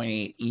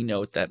 7.8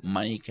 e-note that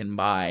money can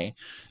buy.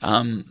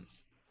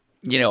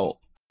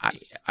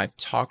 I've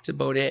talked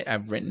about it.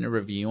 I've written a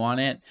review on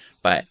it,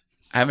 but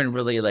I haven't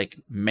really like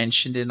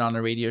mentioned it on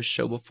a radio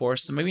show before.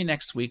 So maybe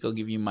next week I'll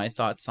give you my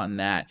thoughts on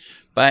that.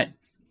 But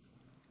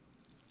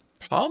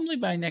probably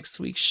by next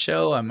week's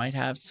show, I might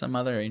have some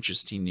other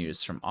interesting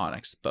news from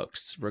Onyx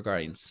Books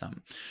regarding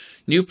some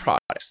new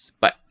products,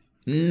 but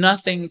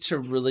nothing to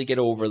really get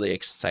overly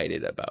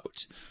excited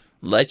about.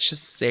 Let's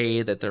just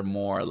say that they're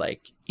more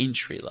like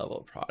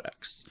entry-level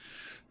products.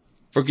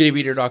 For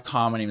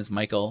GoodEreader.com, my name is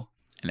Michael,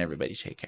 and everybody take care.